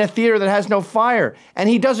fire in a theater that has no fire, and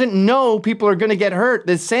he doesn't know people are going to get hurt.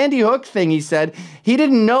 The Sandy Hook thing, he said, he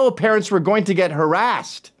didn't know parents were going to get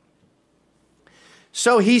harassed.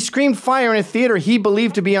 So he screamed fire in a theater he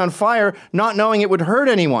believed to be on fire, not knowing it would hurt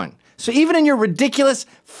anyone. So even in your ridiculous,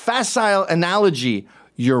 facile analogy,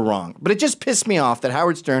 you're wrong. But it just pissed me off that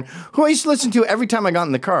Howard Stern, who I used to listen to every time I got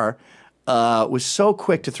in the car, was so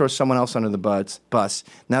quick to throw someone else under the bus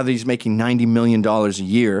now that he's making $90 million a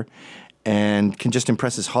year and can just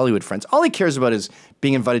impress his Hollywood friends. All he cares about is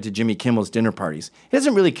being invited to Jimmy Kimmel's dinner parties. He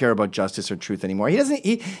doesn't really care about justice or truth anymore. He has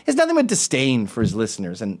nothing but disdain for his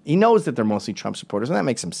listeners, and he knows that they're mostly Trump supporters, and that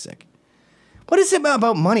makes him sick. What is it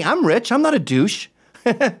about money? I'm rich. I'm not a douche.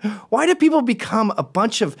 Why do people become a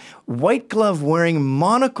bunch of white glove wearing,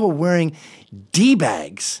 monocle wearing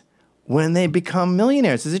D-bags when they become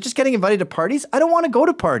millionaires? Is it just getting invited to parties? I don't want to go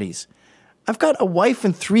to parties. I've got a wife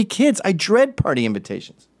and 3 kids. I dread party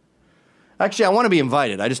invitations. Actually, I want to be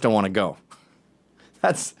invited. I just don't want to go.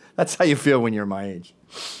 That's how you feel when you're my age.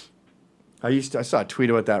 I saw a tweet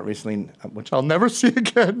about that recently, which I'll never see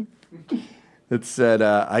again. It said,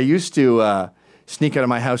 I used to sneak out of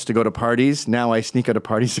my house to go to parties. Now I sneak out of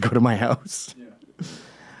parties to go to my house. Yeah.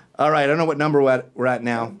 All right, I don't know what number we're at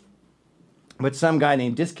now. But some guy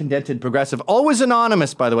named Discontented Progressive, always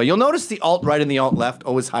anonymous, by the way. You'll notice the alt-right and the alt-left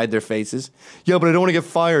always hide their faces. Yeah, but I don't want to get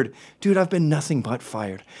fired. Dude, I've been nothing but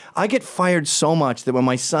fired. I get fired so much that when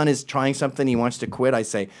my son is trying something, he wants to quit, I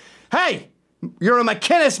say, hey, You're a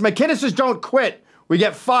McInnes. McInneses don't quit. We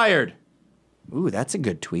get fired. Ooh, that's a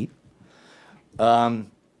good tweet.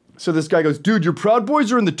 So this guy goes, dude, your Proud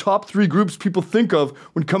Boys are in the top 3 groups people think of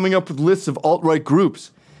when coming up with lists of alt-right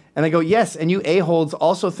groups. And I go, yes, and you a-holes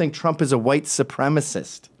also think Trump is a white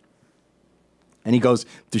supremacist. And he goes,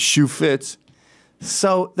 the shoe fits.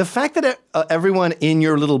 So the fact that everyone in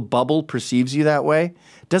your little bubble perceives you that way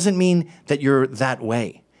doesn't mean that you're that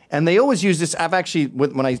way. And they always use this. I've actually,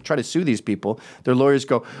 when I try to sue these people, their lawyers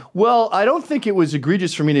go, well, I don't think it was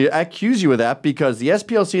egregious for me to accuse you of that because the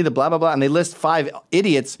SPLC, the blah, blah, blah, and they list 5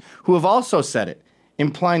 idiots who have also said it,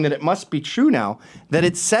 implying that it must be true now, that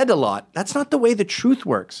it's said a lot. That's not the way the truth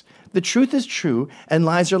works. The truth is true and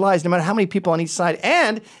lies are lies, no matter how many people on each side.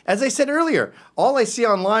 And as I said earlier, all I see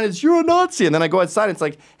online is you're a Nazi. And then I go outside and it's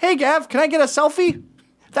like, hey, Gav, can I get a selfie?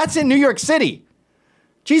 That's in New York City.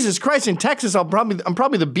 Jesus Christ, in Texas, I'm probably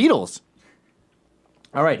the Beatles.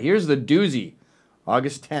 All right, here's the doozy.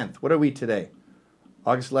 August 10th. What are we today?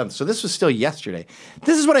 August 11th. So this was still yesterday.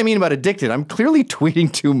 This is what I mean about addicted. I'm clearly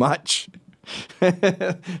tweeting too much.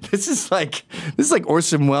 This is like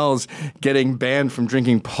Orson Welles getting banned from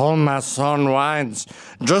drinking Paul Masson wines.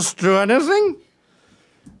 Just do anything?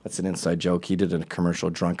 That's an inside joke. He did a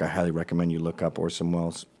commercial drunk. I highly recommend you look up Orson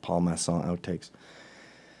Welles, Paul Masson outtakes.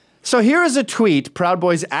 So here is a tweet Proud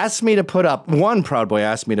Boys asked me to put up. One Proud Boy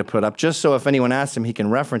asked me to put up just so if anyone asks him, he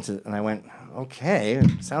can reference it. And I went, okay,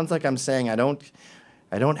 it sounds like I'm saying I don't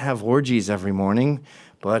have orgies every morning,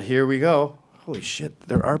 but here we go. Holy shit,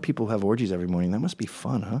 there are people who have orgies every morning. That must be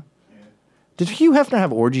fun, huh? Yeah. Did Hugh Hefner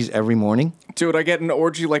have orgies every morning? Dude, I get an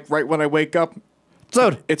orgy like right when I wake up.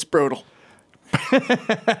 Dude. It's brutal.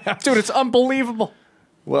 Dude, it's unbelievable.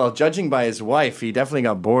 Well, judging by his wife, he definitely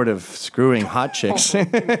got bored of screwing hot chicks. No.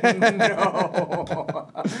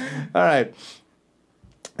 All right.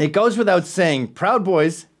 It goes without saying, Proud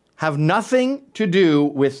Boys have nothing to do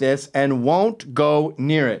with this and won't go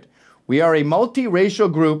near it. We are a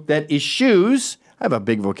multiracial group that eschews, I have a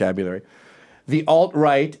big vocabulary, the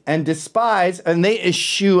alt-right and despise, and they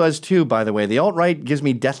eschew us too, by the way. The alt-right gives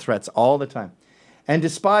me death threats all the time. And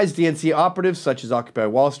despise DNC operatives such as Occupy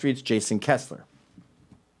Wall Street's Jason Kessler.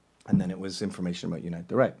 And then it was information about Unite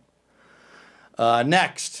the Right.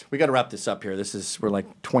 Next, we got to wrap this up here. We're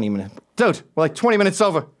like 20 minutes. Dude, we're like 20 minutes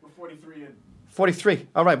over. We're 43 in. 43.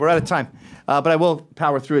 All right, we're out of time. But I will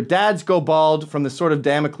power through it. Dads go bald from the sword of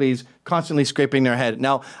Damocles, constantly scraping their head.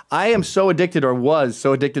 Now, I am so addicted, or was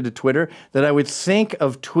so addicted to Twitter, that I would think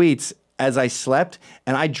of tweets as I slept,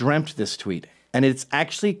 and I dreamt this tweet. And it's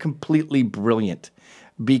actually completely brilliant.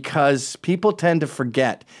 Because people tend to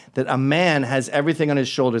forget that a man has everything on his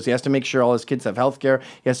shoulders. He has to make sure all his kids have health care.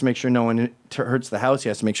 He has to make sure no one hurts the house. He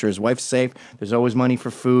has to make sure his wife's safe. There's always money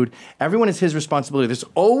for food. Everyone is his responsibility. There's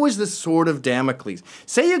always the sword of Damocles.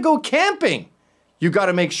 Say you go camping. You got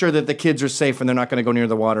to make sure that the kids are safe and they're not going to go near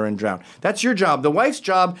the water and drown. That's your job. The wife's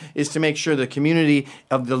job is to make sure the community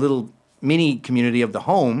of the little mini community of the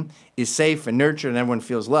home is safe and nurtured and everyone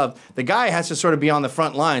feels loved. The guy has to sort of be on the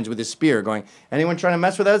front lines with his spear going, anyone trying to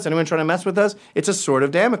mess with us? Anyone trying to mess with us? It's a sword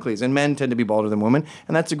of Damocles. And men tend to be balder than women.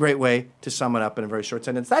 And that's a great way to sum it up in a very short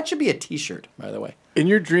sentence. That should be a t-shirt, by the way. In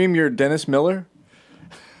your dream, you're Dennis Miller?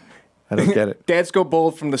 I don't get it. Dads go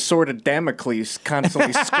bold from the sword of Damocles,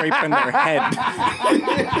 constantly scraping their head.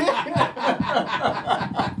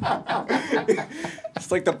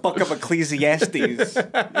 It's like the Book of Ecclesiastes.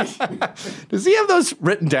 Does he have those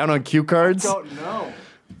written down on cue cards? I don't know.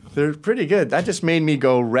 They're pretty good. That just made me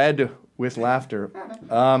go red with laughter.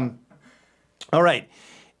 All right.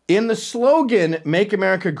 In the slogan, Make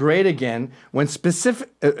America Great Again, when specific...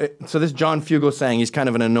 so this John Fugel saying he's kind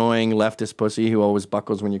of an annoying leftist pussy who always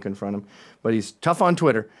buckles when you confront him. But he's tough on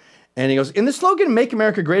Twitter. And he goes, in the slogan, Make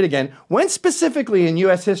America Great Again, when specifically in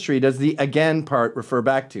U.S. history does the again part refer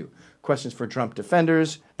back to? Questions for Trump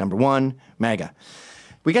defenders. Number 1, MAGA.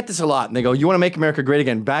 We get this a lot. And they go, you want to make America great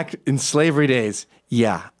again? Back in slavery days.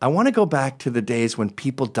 Yeah, I want to go back to the days when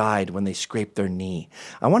people died when they scraped their knee.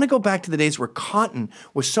 I want to go back to the days where cotton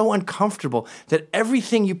was so uncomfortable that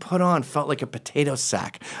everything you put on felt like a potato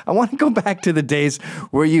sack. I want to go back to the days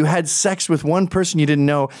where you had sex with one person you didn't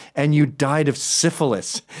know and you died of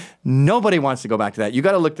syphilis. Nobody wants to go back to that. You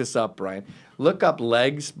got to look this up, Brian. Look up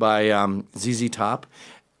Legs by ZZ Top.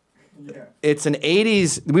 Yeah. It's an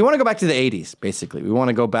 80s. We want to go back to the 80s, basically. We want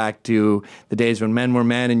to go back to the days when men were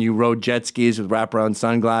men and you rode jet skis with wraparound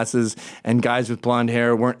sunglasses and guys with blonde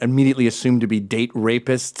hair weren't immediately assumed to be date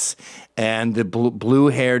rapists and the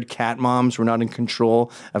blue-haired cat moms were not in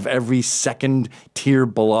control of every second-tier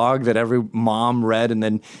blog that every mom read and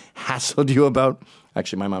then hassled you about.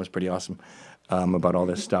 Actually, my mom's pretty awesome about all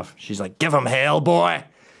this stuff. She's like, give him hell, boy.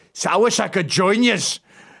 I wish I could join yous.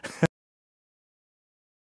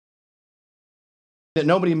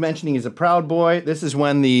 Nobody mentioning he's a Proud Boy. This is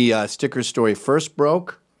when the sticker story first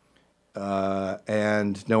broke.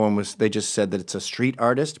 And no one was, they just said that it's a street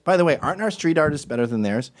artist. By the way, aren't our street artists better than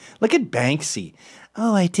theirs? Look at Banksy.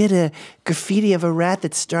 Oh, I did a graffiti of a rat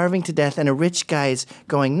that's starving to death and a rich guy is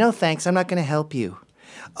going, no thanks, I'm not going to help you.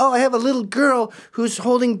 Oh, I have a little girl who's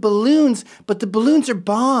holding balloons, but the balloons are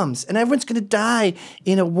bombs, and everyone's going to die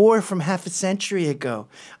in a war from half a century ago.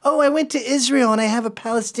 Oh, I went to Israel, and I have a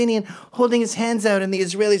Palestinian holding his hands out, and the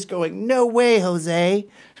Israelis going, no way, Jose.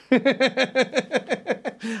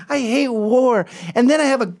 I hate war. And then I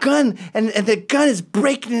have a gun, and the gun is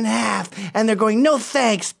breaking in half, and they're going, no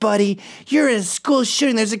thanks, buddy. You're in a school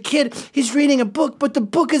shooting. There's a kid, he's reading a book, but the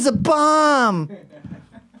book is a bomb.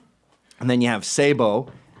 And then you have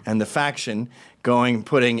Sabo and the faction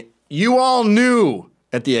putting, you all knew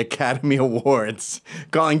at the Academy Awards,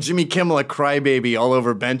 calling Jimmy Kimmel a crybaby all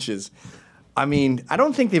over benches. I mean, I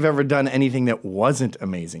don't think they've ever done anything that wasn't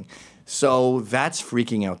amazing. So that's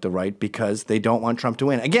freaking out the right because they don't want Trump to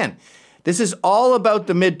win. Again, this is all about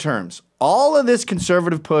the midterms. All of this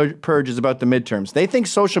conservative purge is about the midterms. They think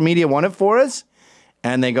social media won it for us,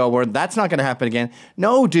 and they go, well, that's not going to happen again.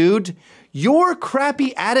 No, dude. Your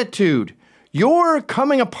crappy attitude, your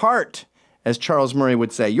coming apart, as Charles Murray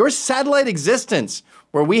would say, your satellite existence,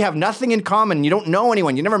 where we have nothing in common, you don't know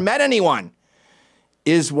anyone, you never met anyone,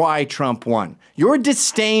 is why Trump won. Your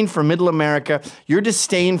disdain for middle America, your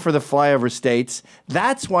disdain for the flyover states,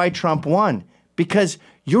 that's why Trump won. Because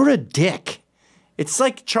you're a dick. It's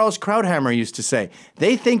like Charles Krauthammer used to say,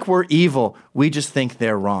 they think we're evil, we just think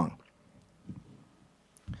they're wrong.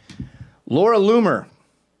 Laura Loomer.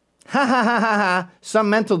 Ha ha ha ha ha, some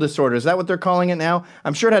mental disorder. Is that what they're calling it now?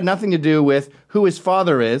 I'm sure it had nothing to do with who his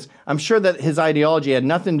father is. I'm sure that his ideology had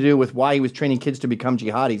nothing to do with why he was training kids to become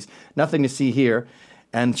jihadis. Nothing to see here.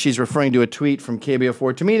 And she's referring to a tweet from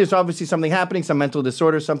KBO4. To me, there's obviously something happening, some mental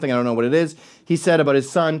disorder, something, I don't know what it is. He said about his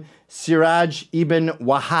son, Siraj ibn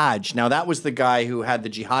Wahaj. Now, that was the guy who had the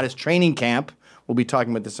jihadist training camp. We'll be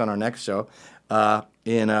talking about this on our next show.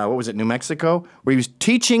 In, what was it, New Mexico? Where he was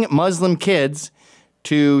teaching Muslim kids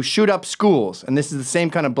to shoot up schools. And this is the same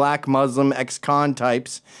kind of black Muslim ex-con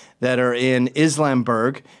types that are in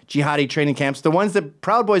Islamburg, jihadi training camps, the ones that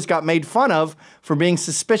Proud Boys got made fun of for being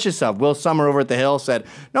suspicious of. Will Summer over at The Hill said,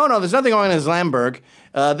 no, there's nothing going on in Islamburg.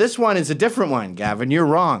 This one is a different one, Gavin. You're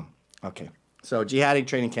wrong. Okay, so jihadi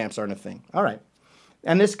training camps aren't a thing. All right.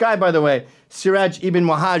 And this guy, by the way, Siraj ibn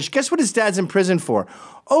Wahaj, guess what his dad's in prison for?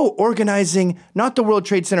 Oh, organizing not the World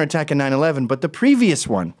Trade Center attack in 9/11, but the previous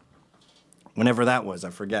one. Whenever that was, I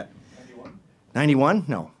forget. 91? 91?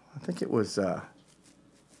 No, I think it was,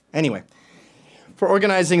 anyway. For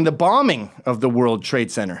organizing the bombing of the World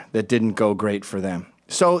Trade Center that didn't go great for them.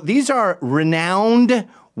 So these are renowned,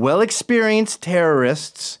 well-experienced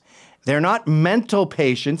terrorists. They're not mental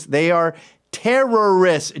patients. They are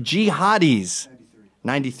terrorists, jihadis.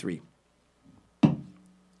 93.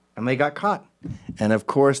 And they got caught. And of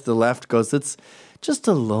course, the left goes, it's just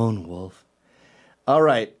a lone wolf. All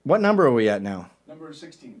right. What number are we at now? Number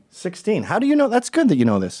 16. 16. How do you know? That's good that you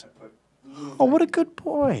know this. Oh, what a good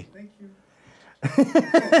boy. Thank you.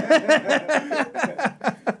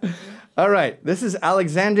 All right. This is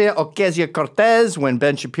Alexandria Ocasio-Cortez when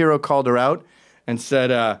Ben Shapiro called her out and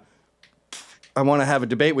said, I want to have a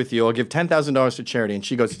debate with you. I'll give $10,000 to charity. And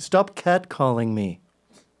she goes, stop catcalling me.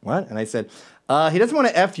 What? And I said, he doesn't want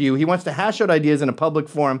to F you. He wants to hash out ideas in a public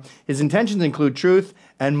forum. His intentions include truth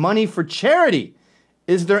and money for charity.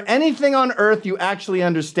 Is there anything on earth you actually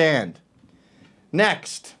understand?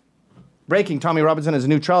 Next. Breaking. Tommy Robinson has a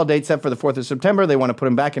new trial date set for the 4th of September. They want to put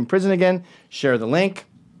him back in prison again. Share the link.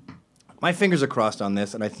 My fingers are crossed on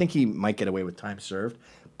this, and I think he might get away with time served.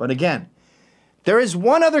 But again, there is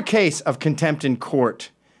one other case of contempt in court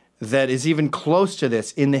that is even close to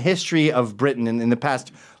this in the history of Britain in the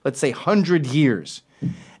past, let's say, 100 years.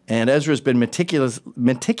 And Ezra's been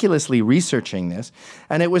meticulously researching this.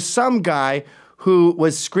 And it was some guy who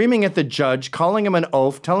was screaming at the judge, calling him an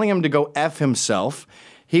oaf, telling him to go F himself.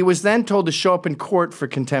 He was then told to show up in court for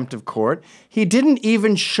contempt of court. He didn't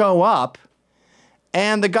even show up.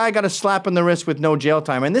 And the guy got a slap on the wrist with no jail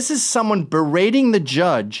time. And this is someone berating the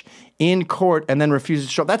judge in court and then refuses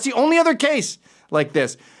to show up. That's the only other case like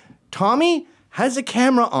this. Tommy has a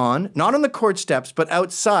camera on, not on the court steps, but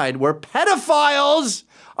outside where pedophiles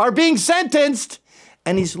are being sentenced.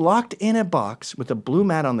 And he's locked in a box with a blue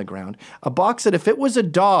mat on the ground, a box that if it was a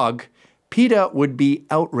dog, PETA would be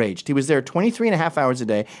outraged. He was there 23 and a half hours a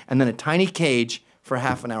day and then a tiny cage for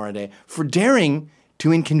half an hour a day for daring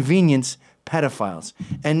to inconvenience pedophiles.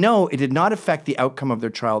 And no, it did not affect the outcome of their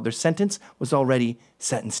trial. Their sentence was already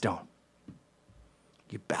set in stone.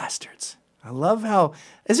 You bastards. I love how,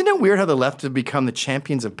 isn't it weird how the left have become the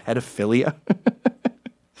champions of pedophilia?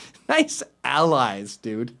 Nice allies,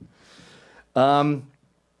 dude. All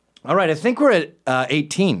right, I think we're at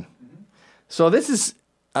 18. So this is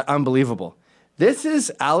unbelievable. This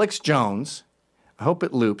is Alex Jones. I hope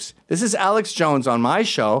it loops. This is Alex Jones on my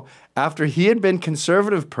show after he had been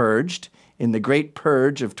conservative purged in the Great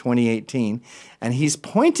Purge of 2018. And he's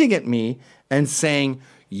pointing at me and saying,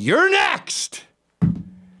 "You're next."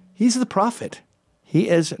 He's the prophet. He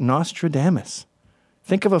is Nostradamus.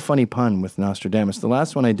 Think of a funny pun with Nostradamus. The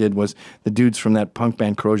last one I did was the dudes from that punk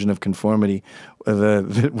band Corrosion of Conformity.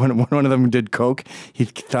 When one of them did coke, he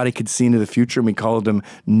thought he could see into the future, and we called him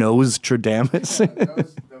Nostradamus. That was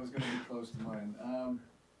going to be close to mine.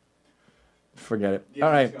 Forget it. Yeah,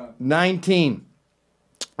 All right, it's gone. 19.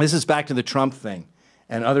 This is back to the Trump thing,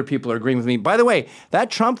 and other people are agreeing with me. By the way, that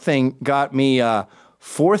Trump thing got me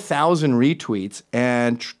 4,000 retweets,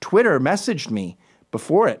 and Twitter messaged me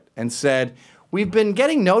before it and said, "We've been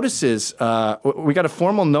getting notices. We got a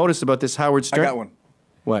formal notice about this Howard Stern." I got one.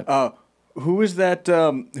 What? Who is that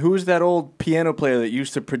old piano player that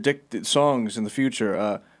used to predict songs in the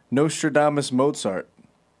future? Nostradamus Mozart.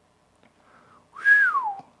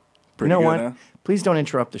 You know good, what? huh? Please don't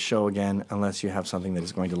interrupt the show again unless you have something that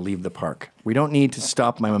is going to leave the park. We don't need to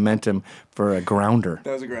stop my momentum for a grounder.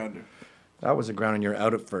 That was a grounder. That was a ground, and you're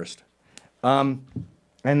out at first. And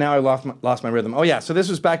now I lost my rhythm. Oh, yeah, so this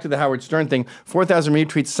was back to the Howard Stern thing. 4,000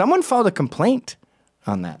 retweets. Someone filed a complaint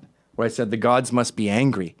on that, where I said the gods must be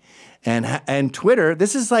angry. And Twitter,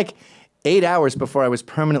 this is like 8 hours before I was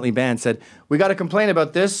permanently banned, said, "We got a complaint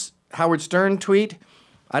about this Howard Stern tweet.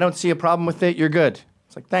 I don't see a problem with it. You're good."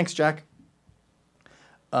 It's like, thanks, Jack.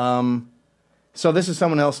 So this is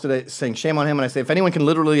someone else today saying, shame on him. And I say, if anyone can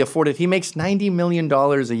literally afford it, he makes $90 million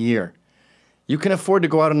a year. You can afford to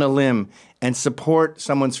go out on a limb and support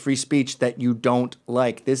someone's free speech that you don't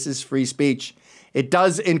like. This is free speech. It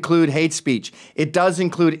does include hate speech. It does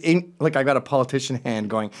include, like I got a politician hand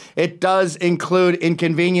going, it does include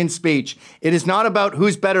inconvenient speech. It is not about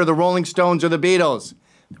who's better, the Rolling Stones or the Beatles.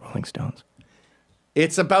 The Rolling Stones.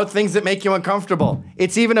 It's about things that make you uncomfortable.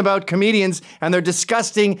 It's even about comedians and their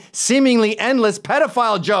disgusting, seemingly endless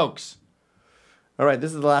pedophile jokes. All right,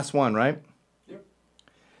 this is the last one, right?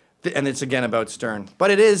 And it's again about Stern. But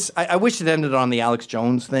it is, I wish it ended on the Alex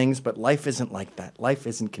Jones things, but life isn't like that. Life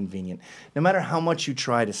isn't convenient. No matter how much you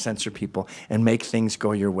try to censor people and make things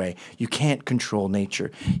go your way, you can't control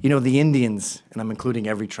nature. You know, the Indians, and I'm including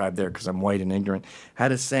every tribe there because I'm white and ignorant,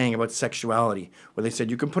 had a saying about sexuality where they said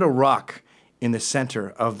you can put a rock in the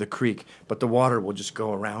center of the creek, but the water will just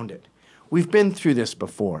go around it. We've been through this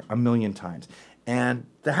before a million times. And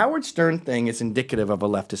the Howard Stern thing is indicative of a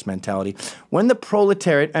leftist mentality. When the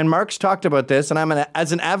proletariat, and Marx talked about this, and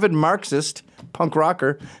as an avid Marxist, punk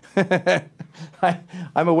rocker,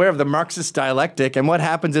 I'm aware of the Marxist dialectic, and what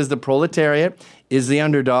happens is the proletariat is the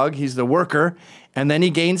underdog, he's the worker, and then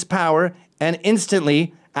he gains power, and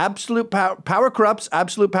instantly, absolute power corrupts,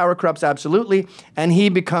 absolute power corrupts absolutely, and he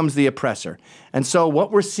becomes the oppressor. And so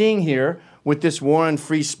what we're seeing here with this war on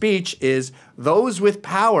free speech is those with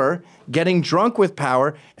power getting drunk with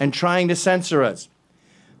power and trying to censor us.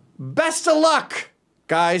 Best of luck,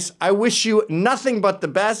 guys. I wish you nothing but the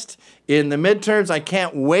best in the midterms. I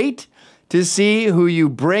can't wait to see who you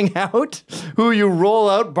bring out, who you roll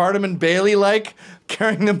out Barnum and Bailey like,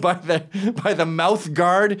 carrying them by the mouth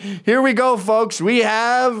guard. Here we go, folks. We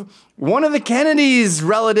have one of the Kennedys'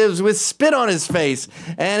 relatives with spit on his face,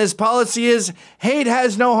 and his policy is hate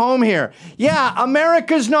has no home here. Yeah,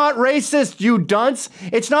 America's not racist, you dunce.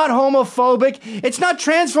 It's not homophobic. It's not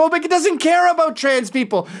transphobic. It doesn't care about trans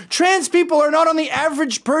people. Trans people are not on the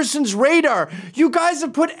average person's radar. You guys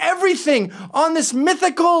have put everything on this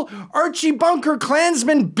mythical Archie Bunker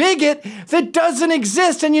Klansman bigot that doesn't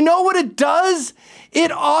exist. And you know what it does? It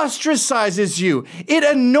ostracizes you. It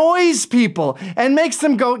annoys people and makes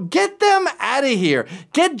them go, get them out of here.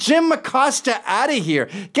 Get Jim Acosta out of here.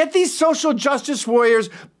 Get these social justice warriors,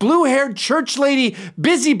 blue-haired church lady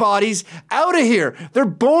busybodies out of here. They're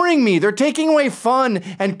boring me. They're taking away fun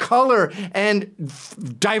and color and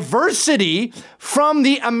diversity from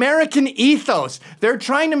the American ethos. They're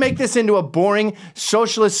trying to make this into a boring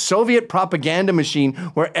socialist Soviet propaganda machine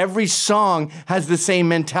where every song has the same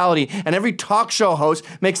mentality and every talk show host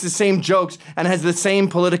makes the same jokes and has the same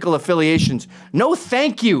political affiliations. No,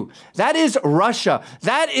 thank you. That is Russia.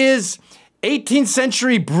 That is 18th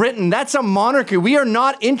century Britain. That's a monarchy. We are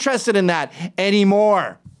not interested in that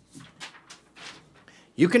anymore.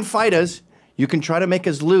 You can fight us. You can try to make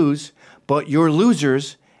us lose. but you're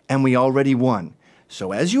losers and we already won.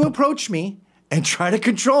 So as you approach me and try to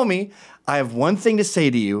control me, I have one thing to say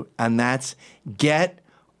to you, and that's get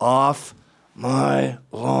off my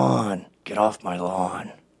lawn. Get off my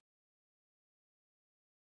lawn.